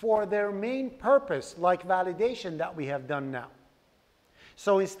for their main purpose, like validation that we have done now.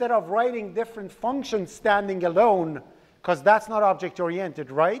 So instead of writing different functions standing alone, because that's not object-oriented,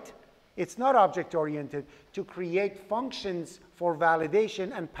 right? It's not object-oriented to create functions for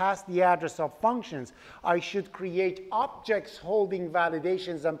validation and pass the address of functions. I should create objects holding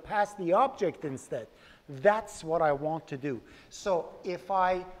validations and pass the object instead. That's what I want to do. So if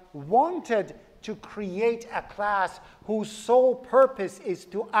I wanted to create a class whose sole purpose is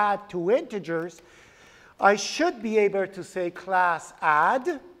to add two integers, I should be able to say class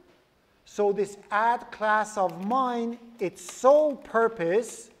add. So this add class of mine, its sole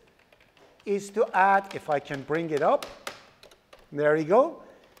purpose is to add, if I can bring it up, there you go.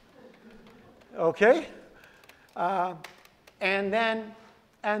 Okay. And then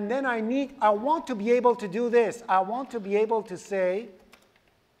I want to be able to do this. I want to be able to say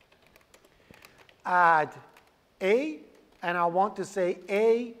add A, and I want to say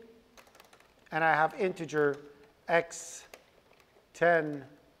A, and I have integer x 10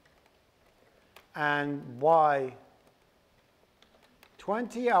 and y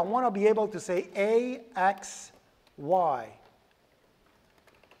 20. I want to be able to say A, x, y,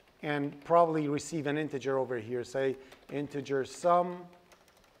 and probably receive an integer over here. Say integer sum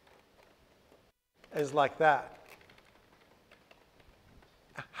is like that.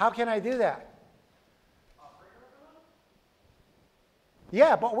 How can I do that?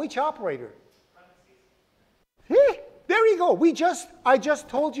 Yeah, but which operator? There you go. I just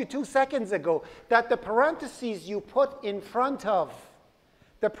told you 2 seconds ago that the parentheses you put in front of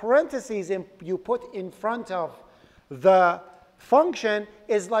the function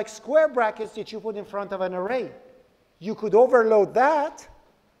is like square brackets that you put in front of an array. You could overload that.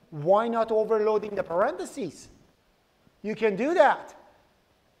 Why not overloading the parentheses? You can do that.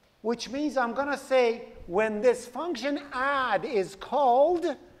 Which means I'm going to say when this function add is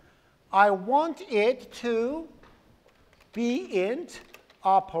called, I want it to be int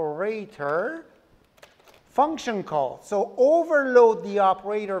operator function call. So overload the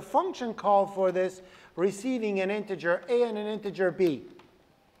operator function call for this, receiving an integer A and an integer B.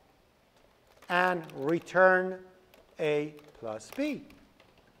 and return A plus B.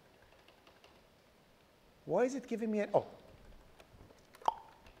 Why is it giving me an, oh.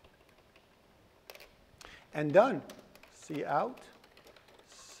 And done. See out,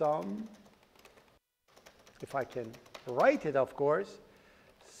 sum, if I can write it, of course,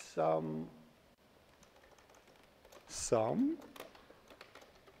 sum,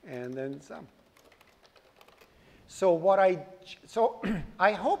 and then sum. So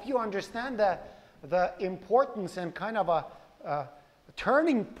I hope you understand the importance and kind of a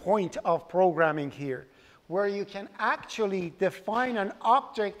turning point of programming here, where you can actually define an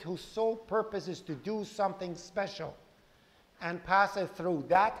object whose sole purpose is to do something special and pass it through.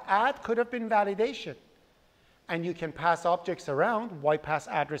 That add could have been validation. And you can pass objects around. Why pass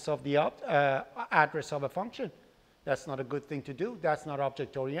address of the address of a function? That's not a good thing to do. That's not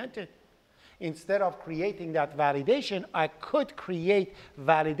object-oriented. Instead of creating that validation, I could create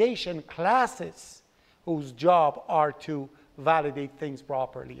validation classes whose job are to validate things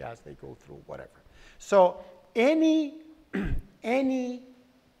properly as they go through, whatever. So any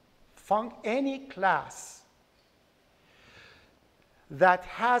class that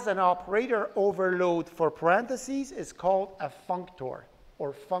has an operator overload for parentheses is called a functor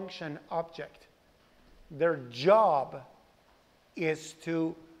or function object. Their job is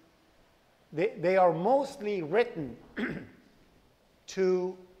to, they are mostly written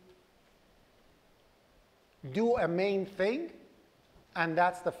to do a main thing, and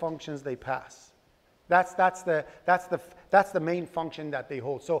that's the functions they pass. That's the main function that they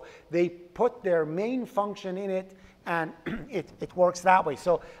hold. So they put their main function in it, and it works that way.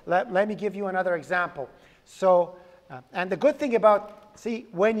 So let me give you another example. So, and the good thing about, see,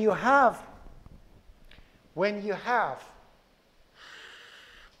 when you have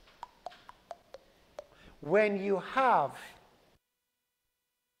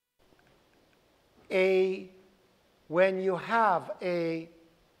a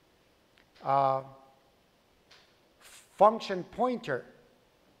function pointer,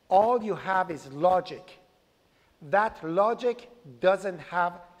 all you have is logic. That logic doesn't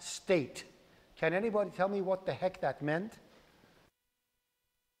have state. Can anybody tell me what the heck that meant?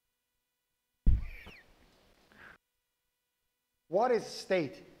 What is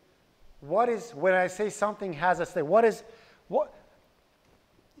state? What is, when I say something has a state, what,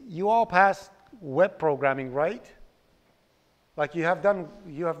 you all passed web programming, right? Like you have done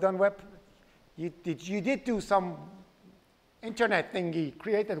web, you did do some internet thingy,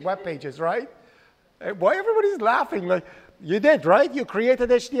 created web pages, right? Why everybody's laughing? Like, you did, right? You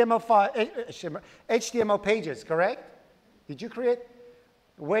created HTML pages, correct? Did you create?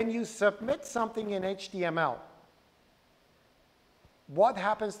 When you submit something in HTML, what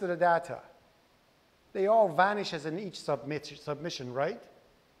happens to the data? They all vanish as in each submission, right?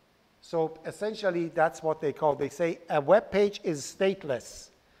 So essentially, that's what they call. They say a web page is stateless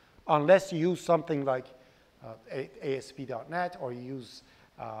unless you use something like ASP.NET, or you use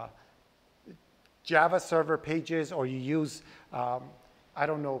Java server pages, or you use, I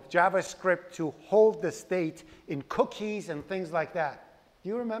don't know, JavaScript to hold the state in cookies and things like that. Do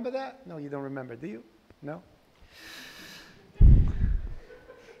you remember that? No, you don't remember, do you? No?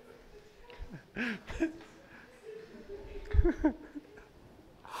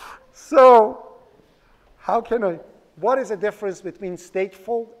 So, what is the difference between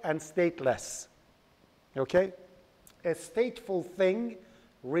stateful and stateless? Okay? A stateful thing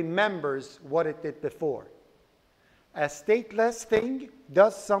remembers what it did before. A stateless thing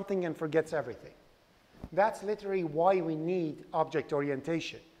does something and forgets everything. That's literally why we need object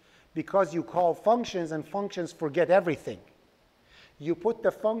orientation, because you call functions and functions forget everything. You put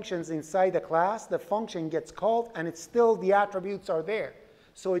the functions inside the class, the function gets called, and it's still, the attributes are there.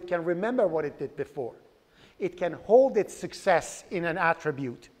 So it can remember what it did before. It can hold its success in an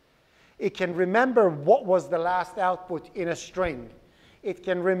attribute. It can remember what was the last output in a string. It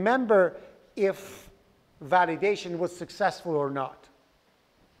can remember if validation was successful or not.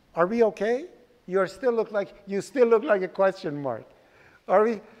 Are we okay? You still look like a question mark.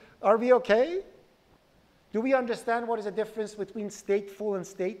 Are we okay? Do we understand what is the difference between stateful and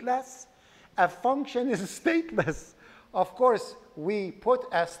stateless? A function is stateless. Of course, we put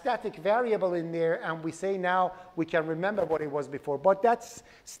a static variable in there, and we say now we can remember what it was before. But that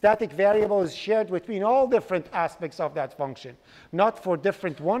static variable is shared between all different aspects of that function, not for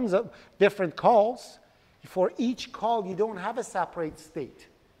different ones, different calls. For each call, you don't have a separate state.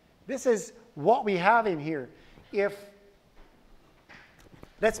 This is what we have in here.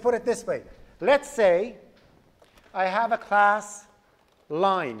 Let's put it this way. Let's say I have a class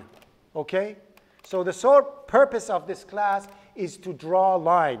line, okay? So the sole purpose of this class is to draw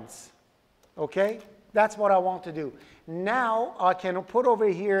lines, Okay? That's what I want to do. Now I can put over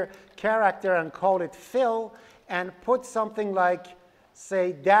here character and call it fill and put something like,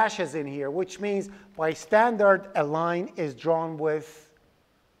 say, dashes in here, which means by standard a line is drawn with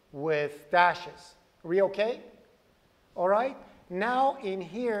dashes. Are we okay? All right? Now in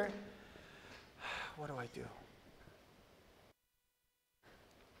here, what do I do?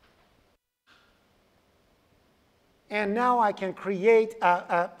 And now I can create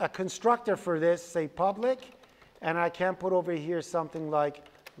a constructor for this, say public, and I can put over here something like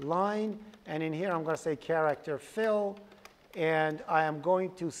line, and in here I'm going to say character fill, and I am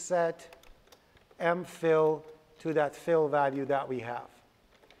going to set mfill to that fill value that we have.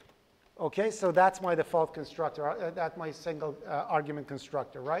 Okay, so that's my default constructor. That's my single argument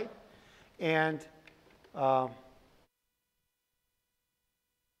constructor, right? And I'm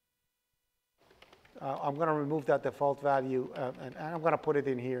going to remove that default value, and I'm going to put it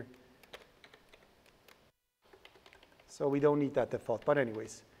in here. So we don't need that default. But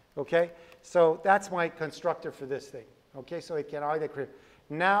anyways, okay? So that's my constructor for this thing. Okay, so it can either create.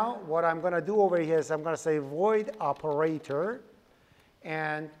 Now, what I'm going to do over here is I'm going to say void operator.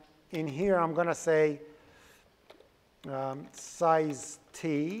 And in here, I'm going to say size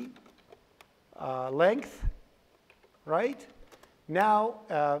t, length, right?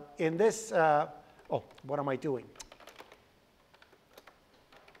 Now, in this, oh, what am I doing?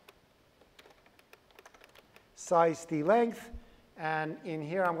 Size t length, and in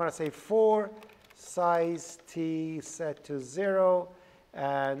here I'm going to say for size t set to 0,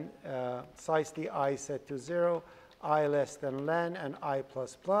 and size t I set to 0, I less than len, and I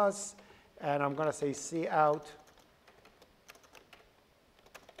plus plus, and I'm going to say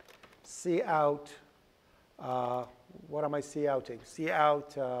cout, what am I couting?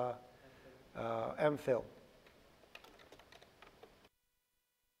 Cout mfill,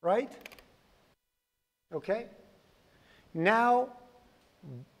 right? Okay. Now,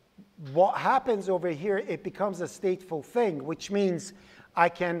 what happens over here, it becomes a stateful thing, which means I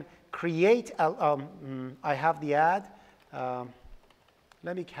can create, I have the add.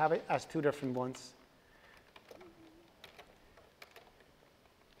 Let me have it as two different ones.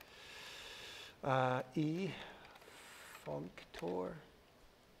 E functor.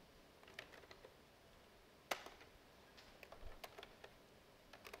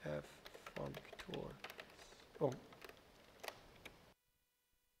 F functor. Oh.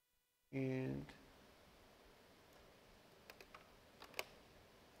 And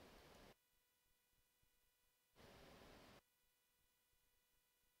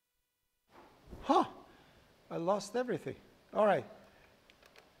I lost everything. All right.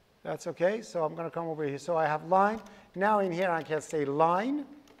 That's okay. So I'm going to come over here. So I have line. Now in here I can say line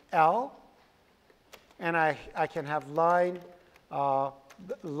L. And I can have line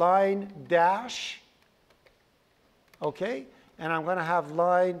dash. Okay. And I'm going to have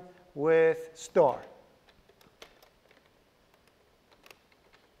line with star.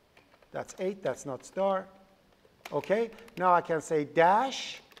 That's 8, that's not star. Okay, now I can say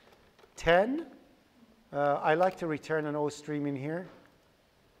dash 10. I like to return an O stream in here.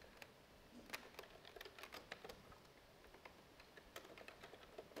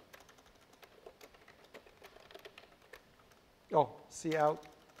 Oh, cout.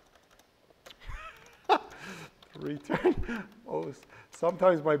 Return. Oh,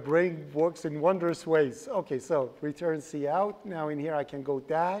 sometimes my brain works in wondrous ways. Okay, so return cout. Now in here I can go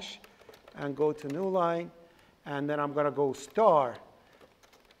dash and go to new line. And then I'm going to go star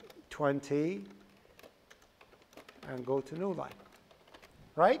 20 and go to new line.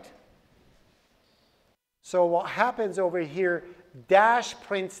 Right? So what happens over here, dash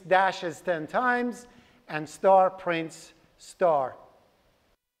prints dashes 10 times and star prints star.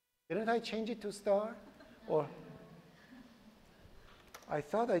 Didn't I change it to star? Or I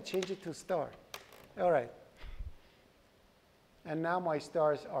thought I changed it to star. All right. And now my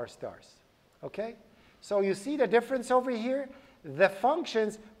stars are stars. Okay? So you see the difference over here? The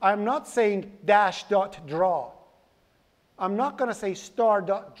functions, I'm not saying dash dot draw. I'm not going to say star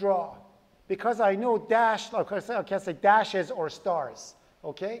dot draw because I know dash, I can say dashes or stars.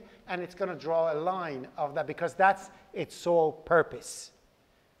 Okay? And it's going to draw a line of that because that's its sole purpose.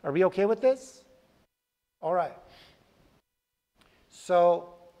 Are we okay with this? All right.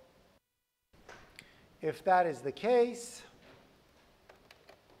 So if that is the case,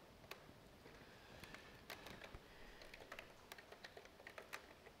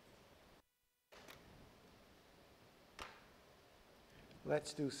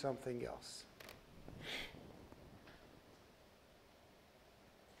 let's do something else.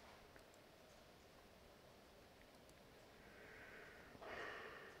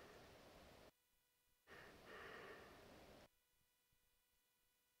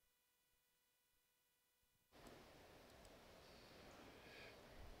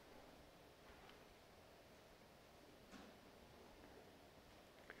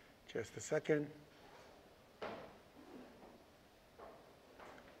 Just a second.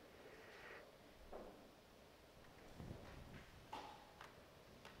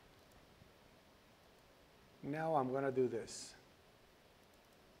 Now I'm going to do this.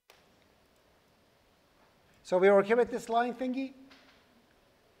 So we're okay with this line thingy?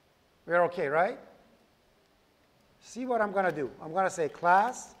 We're okay, right? See what I'm going to do. I'm going to say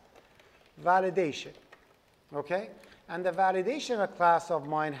class validation. Okay? And the validation class of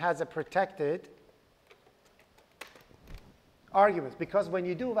mine has a protected arguments, because when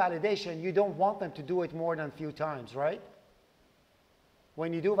you do validation, you don't want them to do it more than a few times, right?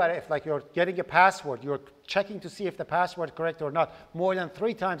 When you do that, if like you're getting a password, you're checking to see if the password is correct or not, more than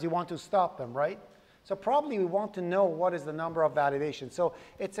 3 times, you want to stop them, right? So probably we want to know what is the number of validations. So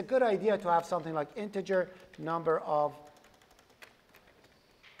it's a good idea to have something like integer number of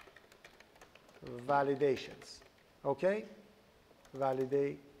validations. Okay?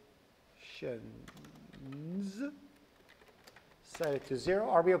 Validations. Set it to 0.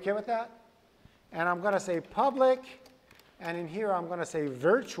 Are we okay with that? And I'm going to say public. And in here, I'm going to say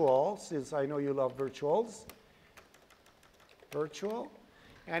virtual, since I know you love virtuals. Virtual.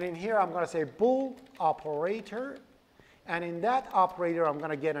 And in here, I'm going to say bool operator. And in that operator, I'm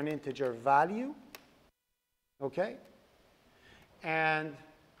going to get an integer value. OK? And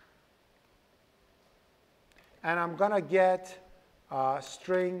I'm going to get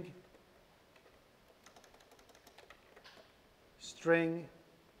string,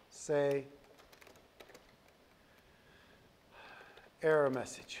 say, error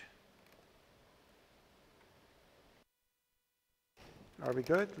message. Are we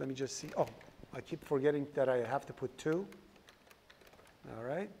good? Let me just see. Oh, I keep forgetting that I have to put 2. All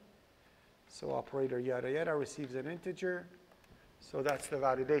right. So operator yada yada receives an integer. So that's the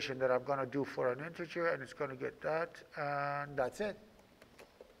validation that I'm going to do for an integer, and it's going to get that, and that's it.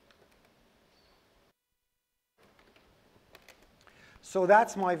 So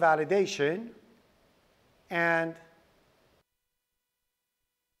that's my validation. And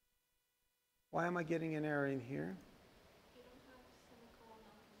why am I getting an error in here? You don't have semicolon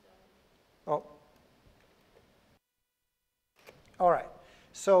after zone. Oh. All right.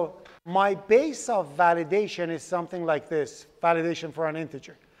 So my base of validation is something like this, validation for an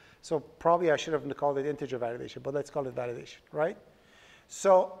integer. So probably I should have called it integer validation, but let's call it validation, right?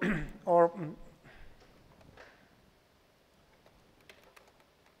 So, or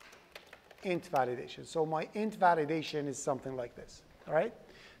int validation. So my int validation is something like this, all right?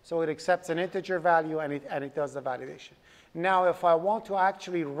 So it accepts an integer value, and it does the validation. Now, if I want to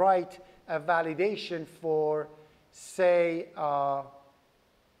actually write a validation for, say,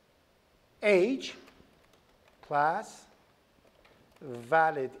 age, class,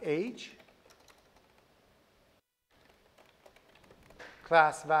 valid age,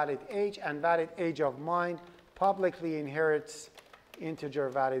 class valid age, and valid age of mine publicly inherits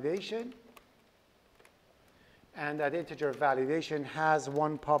integer validation. And that integer validation has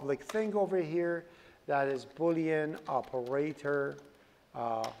one public thing over here, that is Boolean operator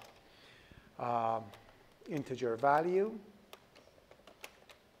integer value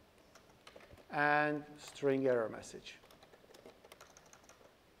and string error message.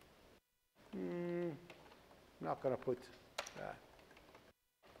 I'm not going to put that.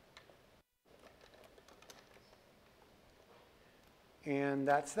 And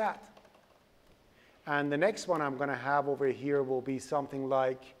that's that. And the next one I'm going to have over here will be something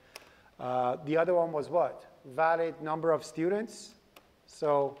like, the other one was what? Valid number of students.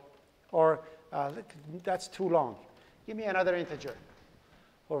 So, or that's too long. Give me another integer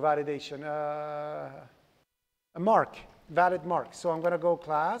for validation. A mark, valid mark. So I'm going to go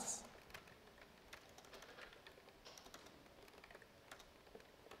class.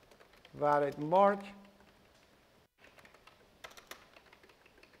 Valid mark.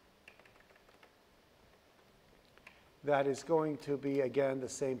 That is going to be, again, the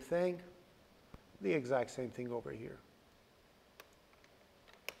same thing, the exact same thing over here.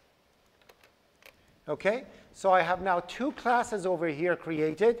 OK? So I have now 2 classes over here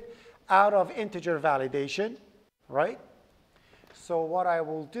created out of integer validation, right? So what I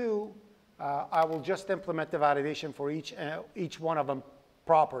will do, I will just implement the validation for each one of them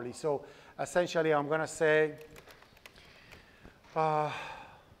properly. So essentially, I'm going to say,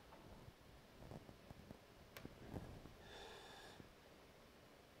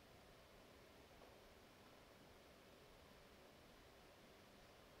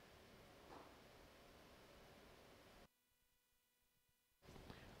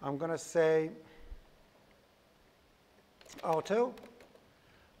 I'm going to say auto,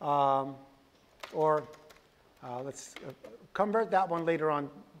 or let's convert that one later on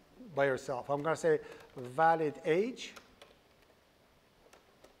by yourself. I'm going to say valid age.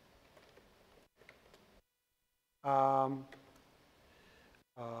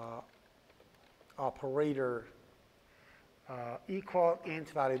 Operator equal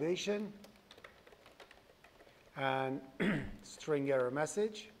int validation and string error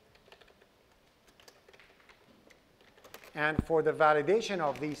message. And for the validation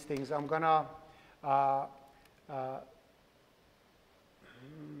of these things, I'm going to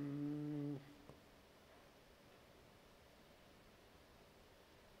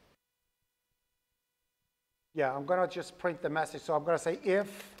yeah, I'm going to just print the message. So I'm going to say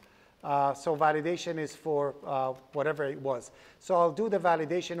if, so validation is for whatever it was. So I'll do the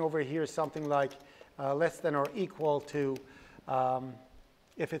validation over here, something like less than or equal to,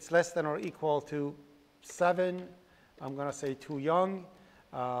 if it's less than or equal to 7, I'm going to say too young.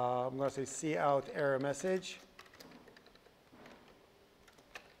 I'm going to say cout error message.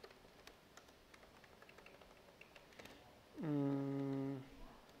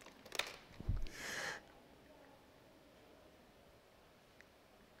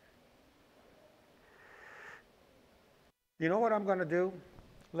 You know what I'm going to do?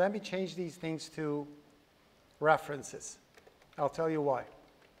 Let me change these things to references. I'll tell you why.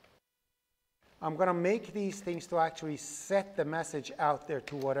 I'm going to make these things to actually set the message out there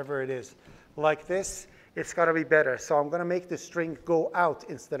to whatever it is. Like this, it's going to be better. So I'm going to make the string go out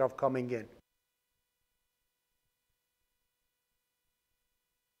instead of coming in.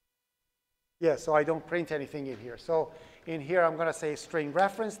 Yeah, so I don't print anything in here. So in here, I'm going to say string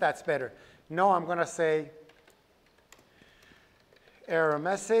reference. That's better. No, I'm going to say error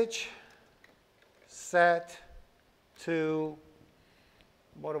message set to,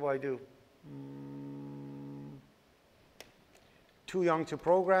 what do I do? Too young to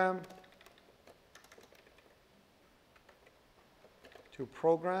program. To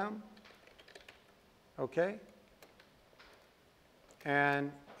program. Okay.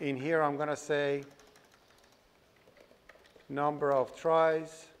 And in here, I'm going to say number of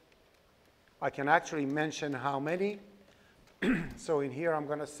tries. I can actually mention how many. So in here, I'm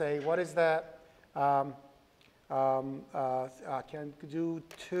going to say, what is that? I can do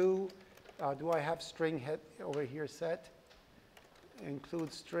 2. Do I have string head over here set?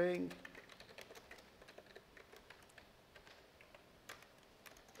 Include string.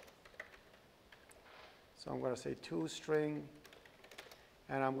 So I'm going to say 2 string.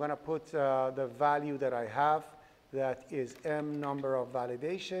 And I'm going to put the value that I have. That is m number of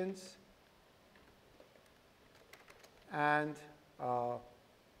validations. And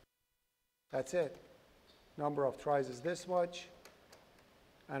that's it. Number of tries is this much.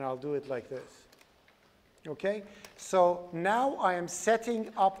 And I'll do it like this. Okay? So now I am setting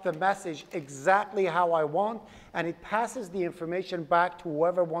up the message exactly how I want, and it passes the information back to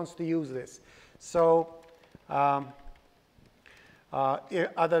whoever wants to use this. So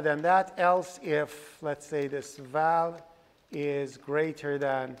other than that, else if, let's say, this val is greater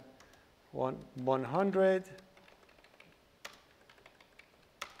than 100,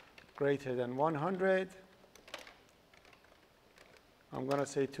 greater than 100, I'm going to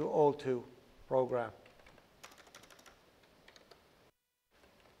say to all to program.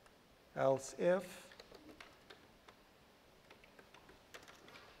 Else if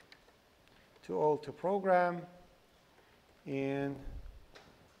to all to program, and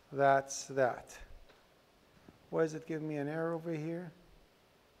that's that. Why does it give me an error over here?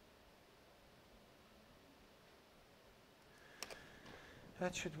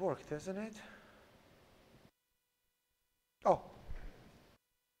 That should work, doesn't it? Oh.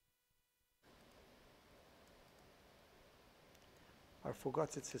 I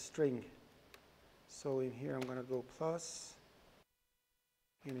forgot it's a string. So in here I'm going to go plus,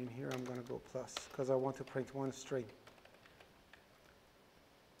 and in here I'm going to go plus, because I want to print one string.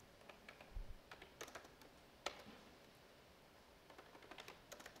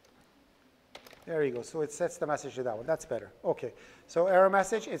 There you go. So it sets the message to that one. That's better. Okay. So error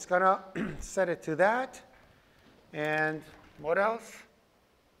message, it's going to set it to that. And what else?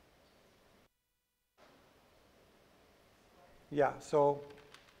 Yeah, so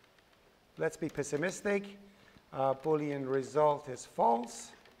let's be pessimistic. Boolean result is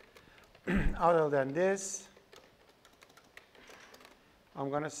false. Other than this, I'm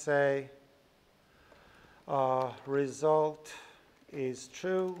going to say result is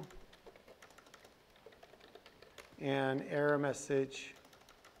true. And error message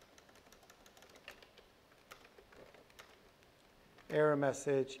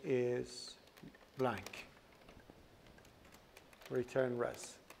is blank. Return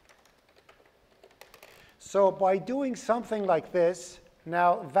res. So by doing something like this,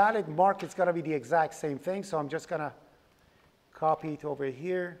 Now, valid mark is going to be the exact same thing, so I'm just going to copy it over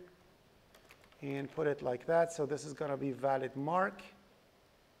here and put it like that. So this is going to be valid mark.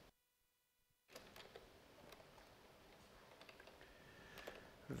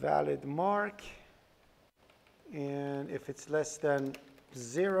 Valid mark. And if it's less than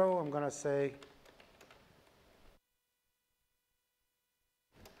 0, I'm going to say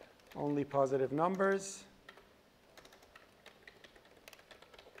only positive numbers.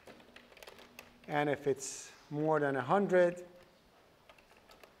 And if it's more than 100,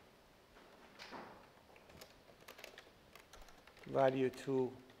 value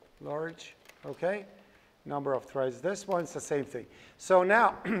too large. Okay? Number of tries. This one's the same thing. So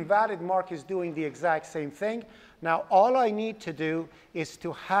now valid mark is doing the exact same thing. Now all I need to do is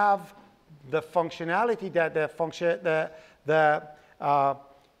to have the functionality that the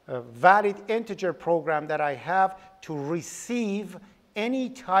valid integer program that I have to receive any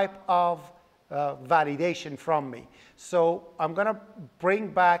type of validation from me. So I'm going to bring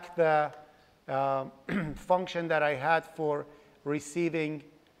back the function that I had for receiving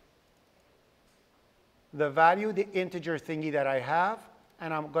the value, the integer thingy that I have,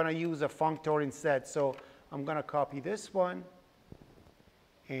 and I'm going to use a functor instead. So I'm going to copy this one.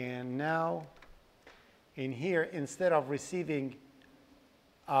 And now in here, instead of receiving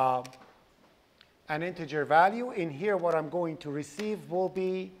an integer value, in here what I'm going to receive will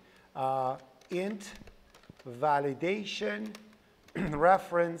be int validation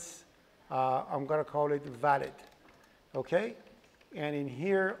reference. I'm going to call it valid. Okay? And in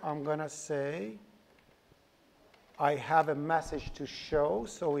here, I'm going to say I have a message to show.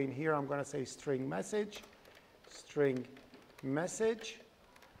 So in here, I'm going to say string message.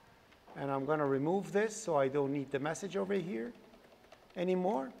 And I'm going to remove this so I don't need the message over here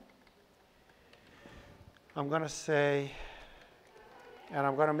anymore. I'm going to say, and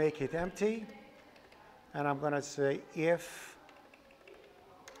I'm going to make it empty. And I'm going to say if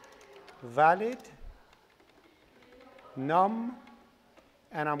valid num,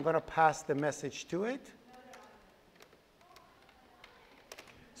 and I'm going to pass the message to it.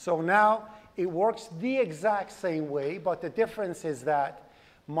 So now it works the exact same way, but the difference is that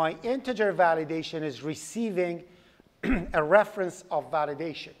my integer validation is receiving a reference of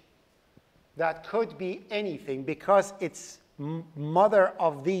validation. That could be anything because it's mother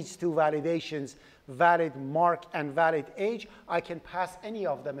of these two validations, valid mark and valid age. I can pass any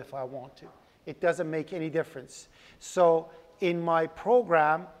of them if I want to. It doesn't make any difference. So in my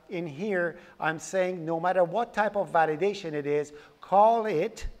program in here, I'm saying no matter what type of validation it is, call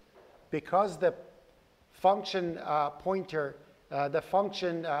it, because the function pointer, the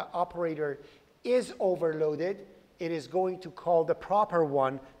function operator is overloaded, it is going to call the proper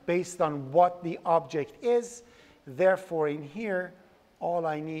one based on what the object is. Therefore, in here, all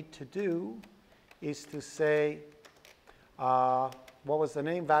I need to do is to say, what was the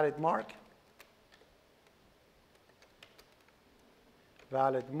name? Valid mark.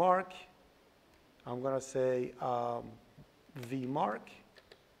 Valid mark. I'm going to say vmark.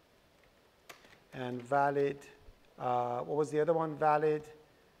 And valid, what was the other one? Valid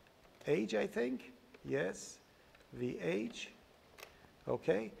age, I think. Yes, vage.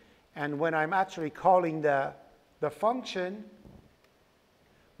 Okay. And when I'm actually calling the function,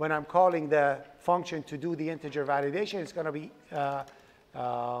 when I'm calling the function to do the integer validation, it's going to be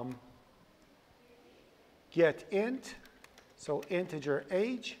get int, so integer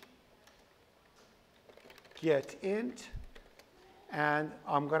age, get int, and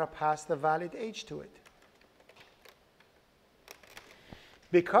I'm going to pass the valid age to it.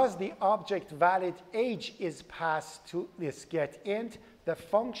 Because the object valid age is passed to this get int, the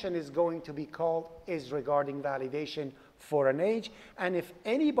function is going to be called is regarding validation for an age. And if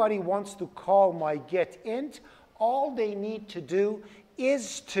anybody wants to call my get int, all they need to do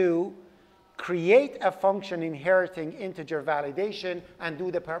is to create a function inheriting integer validation and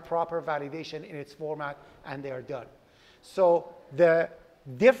do the proper validation in its format, and they are done. So the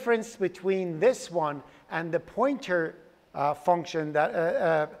difference between this one and the pointer function,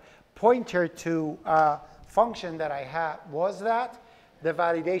 that pointer to function that I had, was that the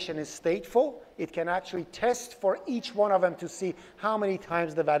validation is stateful. It can actually test for each one of them to see how many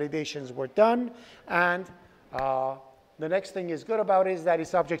times the validations were done. And the next thing is good about it is that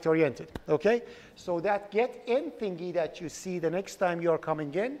it's object-oriented. Okay? So that get in thingy that you see the next time you're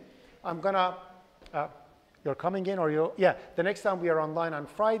coming in, I'm going to, you're coming in or you're, yeah, the next time we are online on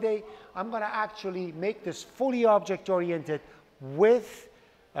Friday, I'm going to actually make this fully object-oriented with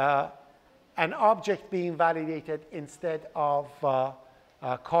an object being validated instead of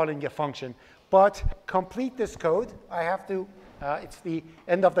calling a function. But complete this code. I have to It's the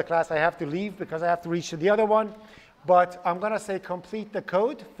end of the class. I have to leave because I have to reach to the other one. But I'm going to say complete the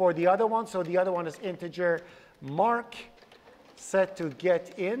code for the other one. So the other one is integer mark set to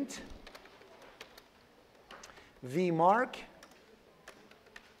get int vmark.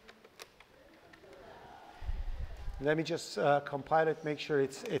 Let me just compile it, make sure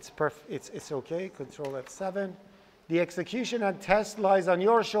it's OK. Control F7. The execution and test lies on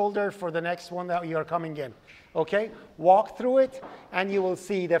your shoulder for the next one that you are coming in. OK? Walk through it, and you will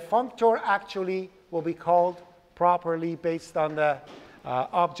see the functor actually will be called properly based on the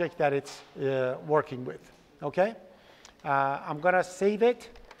object that it's working with. OK? I'm going to save it.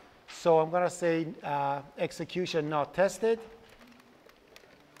 So I'm going to say execution not tested.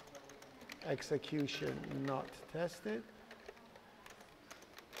 Execution not tested.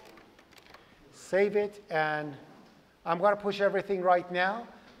 Save it, and I'm going to push everything right now.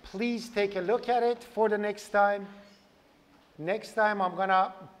 Please take a look at it for the next time. Next time, I'm going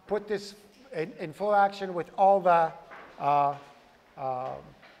to put this in full action with all the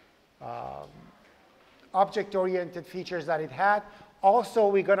object-oriented features that it had. Also,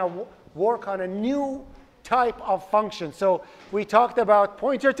 we're going to work on a new type of function. So we talked about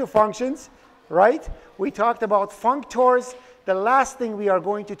pointer to functions, right? We talked about functors. The last thing we are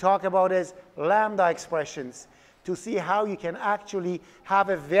going to talk about is lambda expressions to see how you can actually have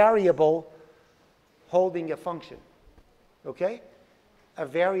a variable holding a function. OK? A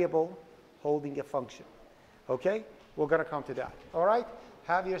variable holding a function. OK? We're going to come to that. All right?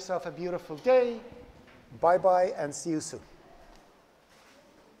 Have yourself a beautiful day. Bye-bye, and see you soon.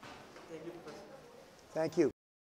 Thank you, Professor. Thank you.